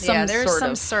 there was some Yeah, there's sort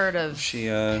some of. sort of She,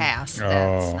 past Oh.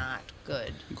 that's not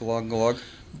good. Glug, glug.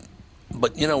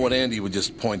 But you know what Andy would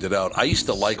just pointed out? I used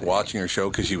to like watching her show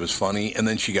because she was funny, and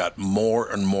then she got more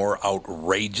and more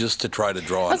outrageous to try to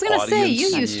draw I was an gonna audience. say,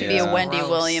 you used to be a Yeah. Wendy Gross.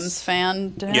 Williams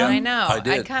fan. Dan. Yeah. I know. I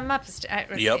did. I'd come up.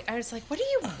 Yep. I was like, "What are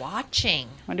you watching?"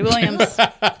 Wendy Williams.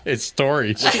 It's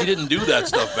stories. Well, she didn't do that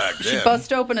stuff back then.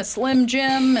 Bust open a Slim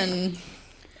Jim and.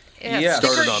 Yeah.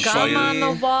 Sticker Started on gum fire. on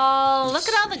the wall. Look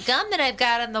at all the gum that I've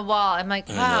got on the wall. I'm like,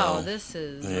 I wow, know. this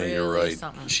is Yeah, really you're right.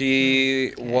 something.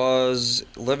 She was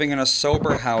living in a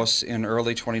sober house in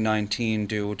early 2019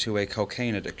 due to a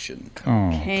cocaine addiction. Oh,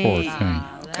 poor Hey. thing.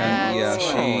 And yeah,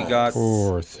 she got.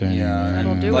 Poor thing. Yeah,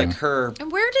 That'll and do like it. her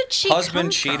And where did she husband come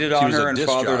cheated She on was her a and disc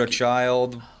fathered a jockey.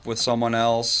 child with someone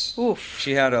else. Oof.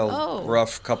 She had a Oh.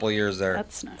 rough couple of years there.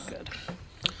 That's not good.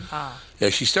 Yeah,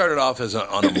 she started off as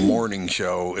on a morning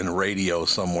show in radio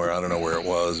somewhere. I don't know where it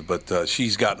was, but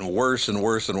she's gotten worse and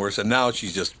worse and worse, and now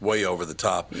she's just way over the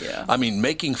top. Yeah. I mean,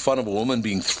 making fun of a woman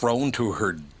being thrown to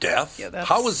her death? Yeah, that's-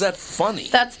 How is that funny?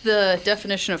 That's the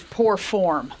definition of poor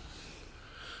form.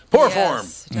 Poor Yes,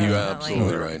 form. You're definitely.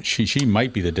 absolutely right. She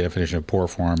might be the definition of poor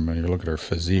form when you look at her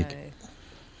physique.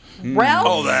 Ralph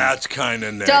Oh, that's kind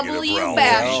of negative, W. Ralph.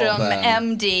 Basham, Well, then.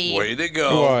 MD. Way to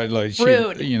go. Well, like she,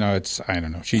 Rude. you know, it's I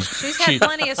don't know. She's had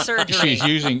plenty of surgery. She's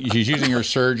using her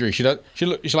surgery. She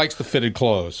likes the fitted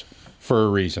clothes for a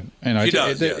reason. You know, She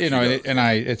does, yes, you she know,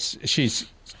 does. she's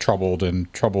troubled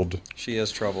She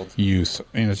is troubled. youth.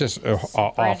 You know, it's just an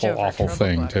awful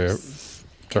thing to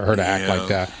her to act Yeah. like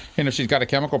that. And if she's got a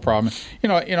chemical problem, you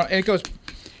know, it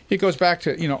goes back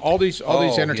to all these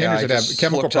entertainers I that have just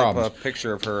chemical looked up problems. a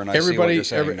picture of her, and I see what you're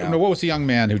saying now. no, what was the young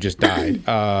man who just died?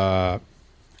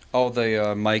 Oh,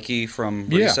 the Mikey from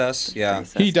Yeah. Recess? Yeah.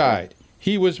 He died.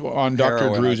 He was on Dr.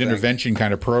 Heroin, Drew's I think. intervention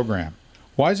kind of program.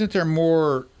 Why isn't there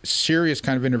more serious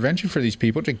kind of intervention for these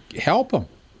people to help them?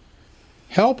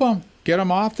 Help them. Get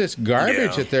them off this garbage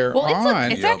Yeah. that they're Well,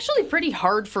 on. it's actually pretty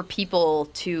hard for people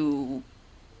to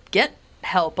get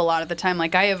help a lot of the time.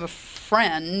 Like, I have a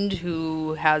friend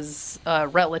who has a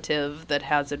relative that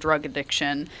has a drug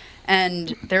addiction,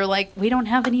 and they're like, we don't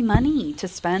have any money to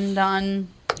spend on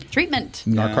treatment.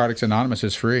 Narcotics Anonymous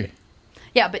is free.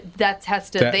 Yeah, but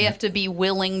they have to be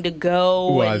willing to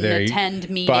go Well, and there you- attend but-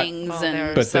 meetings, Well, and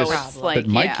there's But, so this, it's like, but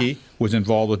Mikey was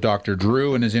involved with Dr.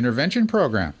 Drew in his intervention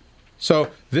program. So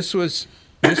this was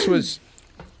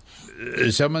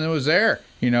someone that was there.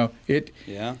 You know, it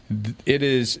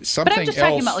is something But I'm just else.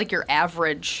 talking about like your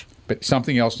average. But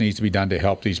something else needs to be done to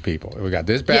help these people. We got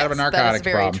this bad of a Yes, that is narcotics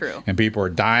very problem, true. and people are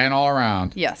dying all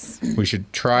around. Yes. We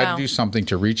should try Wow. to do something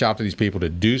to reach out to these people, to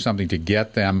do something to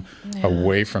get them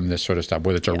away from this sort of stuff.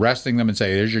 Whether it's arresting them and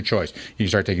say, "There's your choice. You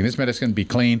start taking this medicine, be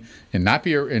clean, and not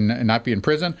be in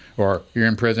prison, or you're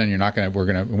in prison. You're not gonna. We're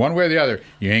gonna one way or the other.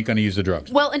 You ain't gonna use the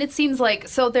drugs." Well, and it seems like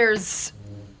there's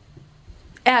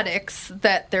addicts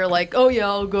that they're like, oh yeah,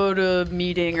 I'll go to a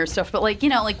meeting or stuff, but like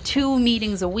 2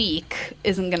 meetings a week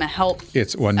isn't going to help.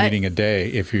 It's one meeting a day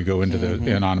if you go into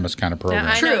the anonymous kind of program.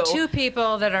 Now, I know 2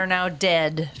 people that are now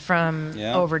dead from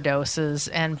Yeah. overdoses,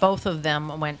 and both of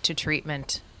them went to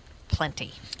treatment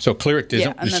plenty. So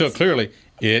clearly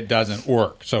it doesn't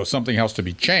work. So something has to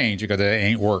be changed because it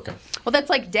ain't working. Well, that's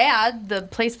like Dad, the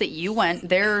place that you went,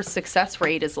 their success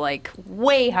rate is like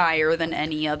way higher than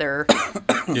any other.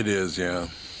 It is, yeah.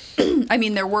 I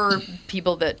mean, there were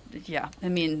people that, I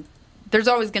mean, there's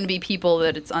always going to be people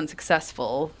that it's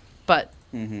unsuccessful, but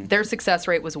their success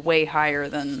rate was way higher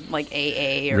than like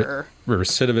AA or.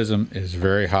 Recidivism is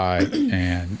very high,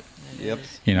 and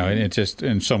and it's just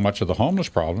and so much of the homeless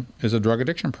problem is a drug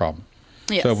addiction problem.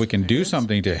 Yes. So if we can do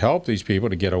something to help these people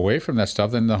to get away from that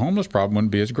stuff, then the homeless problem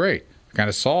wouldn't be as great. Kind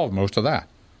of solve most of that.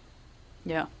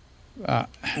 Yeah.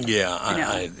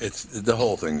 It's the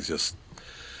whole thing's just.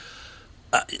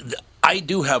 I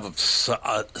do have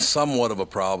somewhat of a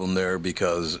problem there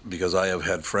because I have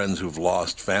had friends who've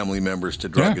lost family members to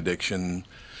drug addiction,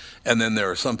 and then there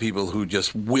are some people who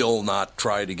just will not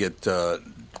try to get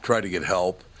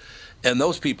help, and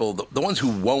those people, the ones who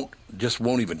won't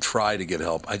even try to get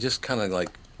help, I just kind of like.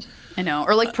 I know,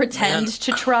 or like pretend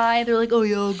to try. They're like, "Oh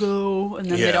yeah, I'll go," and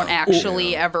then they don't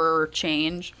actually ever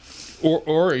change.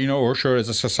 Or sure, as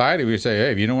a society, we say,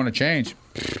 hey, if you don't want to change,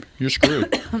 you're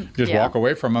screwed. Just walk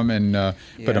away from them. And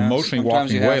but emotionally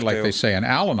walking away, like they say in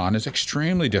Al-Anon, is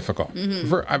extremely difficult.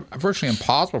 Virtually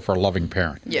impossible for a loving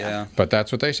parent. Yeah. But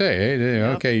that's what they say. Hey,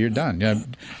 okay, you're done.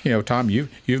 Yeah. Tom,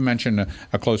 you've mentioned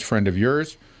a close friend of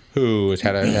yours who has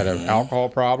had an alcohol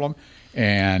problem,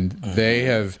 and they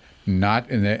have not,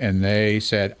 and they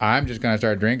said, I'm just going to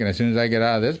start drinking as soon as I get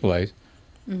out of this place.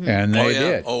 And they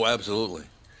did. Oh, absolutely.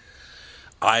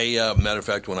 Matter of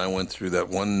fact, when I went through that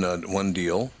one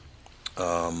deal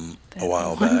a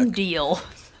while back. One deal.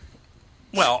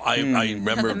 Well, I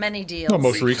remember the many deals. The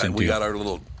most recent we deal.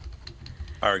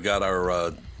 got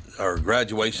our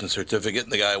graduation certificate,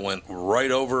 and the guy went right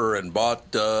over and bought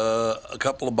a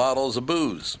couple of bottles of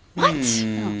booze. What?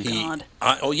 Oh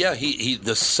God. He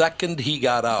the second he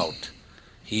got out,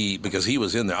 because he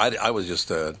was in there. I was just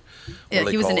he was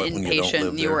an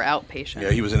inpatient. You were outpatient. Yeah,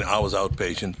 I was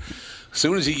outpatient. As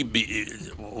soon as he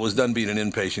was done being an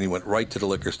inpatient, he went right to the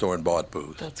liquor store and bought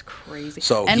booze. That's crazy.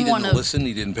 So he didn't listen.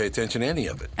 He didn't pay attention to any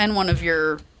of it. And one of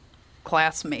your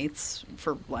classmates,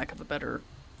 for lack of a better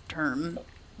term,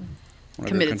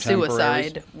 committed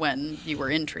suicide when you were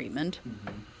in treatment.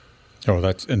 Oh,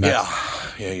 that's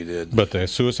yeah, you did. But the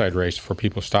suicide rate for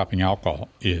people stopping alcohol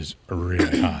is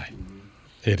really high.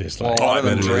 It is like a lot of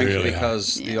them drink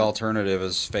because the alternative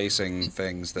is facing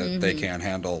things that they can't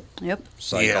handle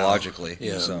psychologically.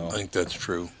 Yeah, so. I think that's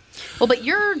true. Well, but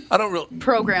your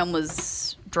program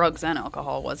was drugs and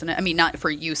alcohol, wasn't it? I mean, not for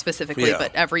you specifically,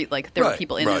 but there were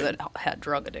people in there that had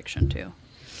drug addiction too.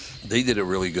 They did a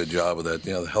really good job with that.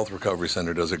 The Health Recovery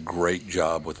Center does a great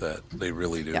job with that. They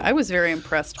really do. Yeah, I was very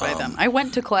impressed by them. I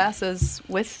went to classes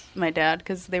with my dad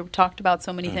because they talked about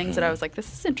so many things that I was like,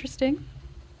 this is interesting.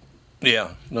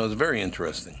 Yeah, no, it's very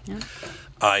interesting. Yeah.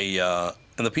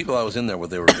 And the people I was in there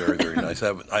with, they were very, very nice.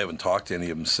 I haven't talked to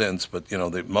any of them since, but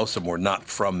most of them were not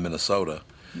from Minnesota.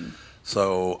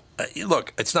 So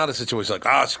look, it's not a situation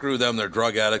like screw them, they're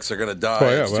drug addicts, they're going to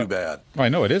die. It's too bad. I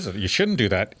know it isn't. You shouldn't do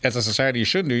that as a society. You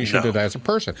shouldn't do. You should do that as a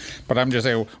person. But I'm just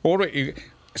saying,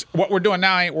 what we're doing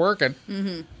now ain't working.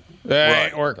 That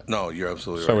ain't working. No, you're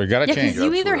absolutely right. So we got to change. Because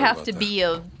you either have to be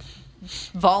a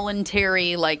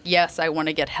voluntary, like, yes, I want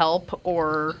to get help,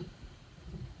 or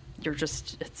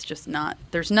it's just not,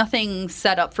 there's nothing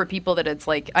set up for people that it's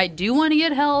like, I do want to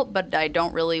get help, but I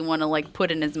don't really want to like put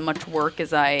in as much work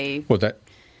as I. But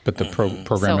the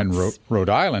program in Rhode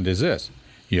Island is this: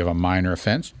 you have a minor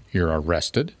offense, you're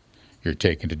arrested, you're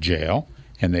taken to jail,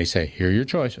 and they say, here are your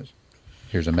choices.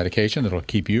 Here's a medication that'll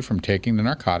keep you from taking the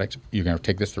narcotics. You're going to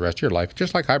take this the rest of your life,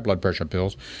 just like high blood pressure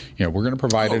pills. We're going to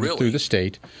provide it through the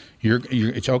state.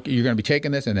 It's okay. You're going to be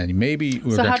taking this, and then maybe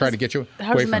we're going to try to get you away from it.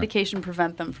 How does medication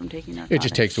prevent them from taking narcotics? It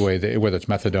just takes away, whether it's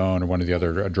methadone or one of the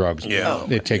other drugs. Yeah.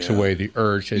 It takes away the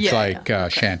urge. It's like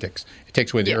Chantix. It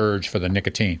takes away the urge for the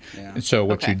nicotine. Yeah. And so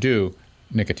what you do,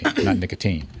 nicotine, not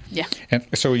nicotine. Yeah. And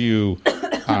so you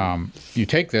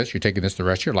take this, you're taking this the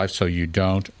rest of your life, so you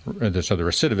don't. So the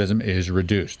recidivism is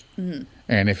reduced. Mm-hmm.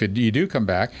 And if you do come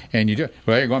back and you're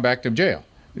going back to jail.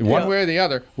 One way or the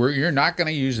other, you're not going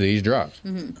to use these drugs.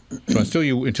 Mm-hmm. So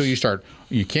until you start,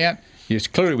 you can't. It's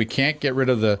clearly we can't get rid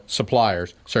of the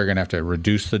suppliers, so you're going to have to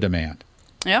reduce the demand.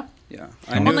 Yeah. Yeah.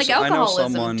 Like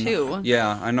alcoholism too.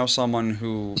 Yeah, I know someone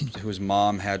whose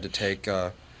mom had to take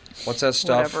what's that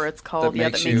stuff? Whatever it's called.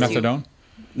 That makes you methadone.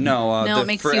 No, it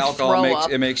makes for you alcohol throw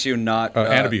up. It makes you not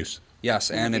Antabuse.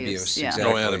 Yes, antabuse. Yeah.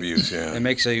 Exactly. Antabuse. Yeah.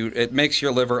 It makes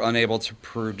your liver unable to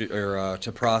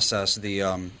to process the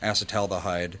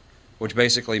acetaldehyde, which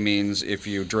basically means if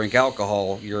you drink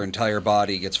alcohol, your entire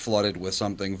body gets flooded with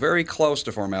something very close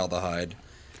to formaldehyde,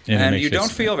 and you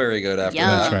don't feel very good after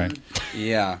that. That's right.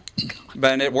 Yeah,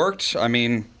 but it worked. I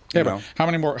mean, but how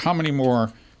many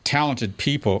more talented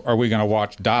people are we going to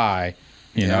watch die?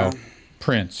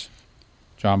 Prince.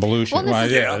 John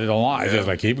Belushi. Just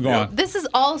like keep going. This is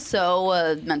also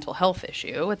a mental health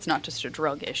issue. It's not just a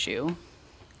drug issue.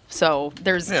 So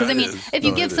there's if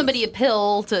you give somebody a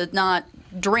pill to not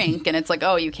drink, and it's like,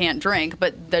 oh, you can't drink,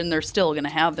 but then they're still going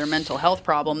to have their mental health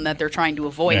problem that they're trying to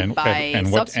avoid by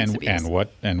substance abuse.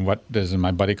 And what does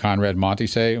my buddy Conrad Monty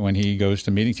say when he goes to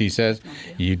meetings? He says,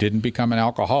 "You didn't become an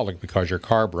alcoholic because your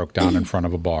car broke down in front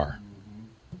of a bar."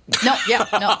 No.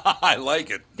 I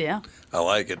like it. Yeah. I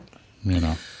like it.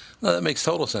 No, that makes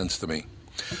total sense to me.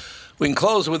 We can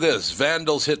close with this.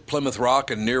 Vandals hit Plymouth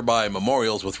Rock and nearby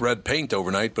memorials with red paint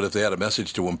overnight, but if they had a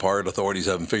message to impart, authorities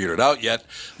haven't figured it out yet.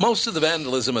 Most of the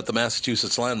vandalism at the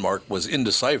Massachusetts landmark was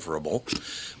indecipherable,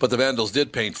 but the Vandals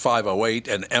did paint 508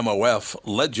 and MOF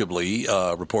legibly,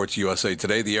 reports USA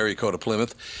Today. The area code of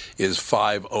Plymouth is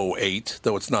 508,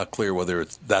 though it's not clear whether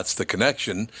that's the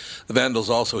connection. The Vandals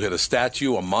also hit a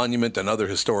statue, a monument, and other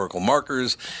historical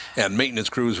markers, and maintenance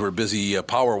crews were busy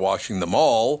power washing them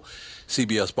all.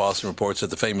 CBS Boston reports that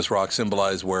the famous rock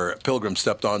symbolized where pilgrims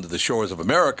stepped onto the shores of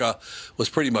America was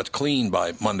pretty much clean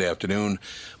by Monday afternoon.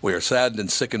 We are saddened and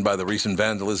sickened by the recent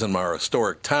vandalism in our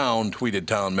historic town, tweeted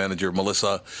town manager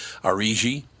Melissa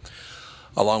Arigi.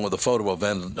 Along with a photo of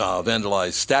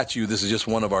vandalized statue, this is just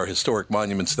one of our historic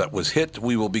monuments that was hit.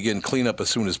 We will begin cleanup as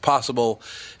soon as possible,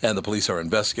 and the police are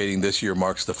investigating. This year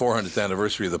marks the 400th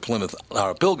anniversary of the Plymouth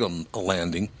Pilgrim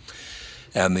landing.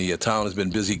 And the town has been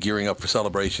busy gearing up for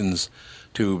celebrations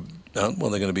to, they're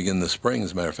going to begin this spring,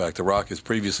 as a matter of fact. The Rock has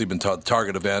previously been the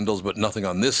target of vandals, but nothing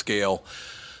on this scale,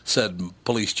 said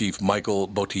Police Chief Michael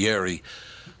Bottieri.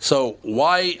 So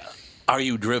why are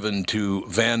you driven to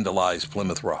vandalize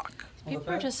Plymouth Rock?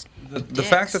 People are just the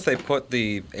fact that they put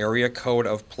the area code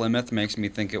of Plymouth makes me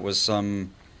think it was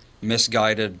some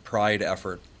misguided pride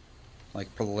effort.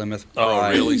 Like Plymouth Pride. Oh,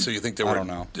 really? So you think they were... I don't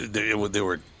know. They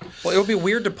were... Well, it would be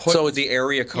weird to put the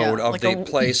area code of the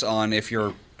place on if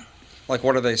you're... Like,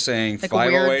 what are they saying? Like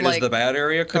 508 weird, is the bad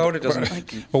area code? It doesn't...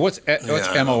 Well, what's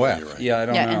MOF? Right. Yeah, I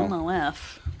don't know.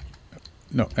 MOF.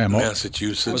 No, MO.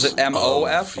 Massachusetts. Was it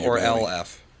MOF or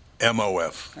LF?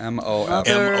 MOF. MOF.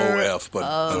 MOF, but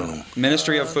I don't know.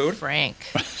 Ministry of Food? Frank.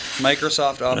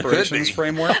 Microsoft Operations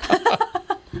Framework?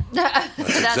 That's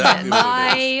exactly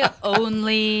My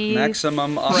only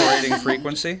Maximum operating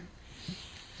frequency?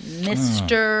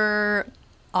 Mr.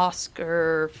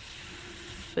 Oscar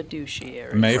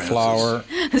Fiduciary. Mayflower.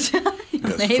 Yes,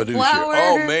 Mayflower.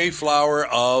 Oh, Mayflower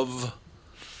of...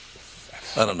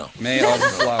 I don't know. May of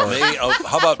flower.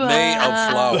 How about May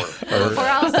of Flower? We're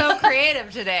all so creative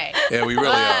today. Yeah, we really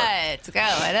are. What's going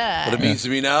on? What it means to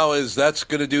me now is that's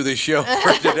going to do the show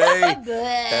for today.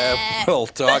 And we'll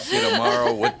talk to you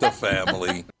tomorrow with the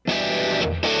family.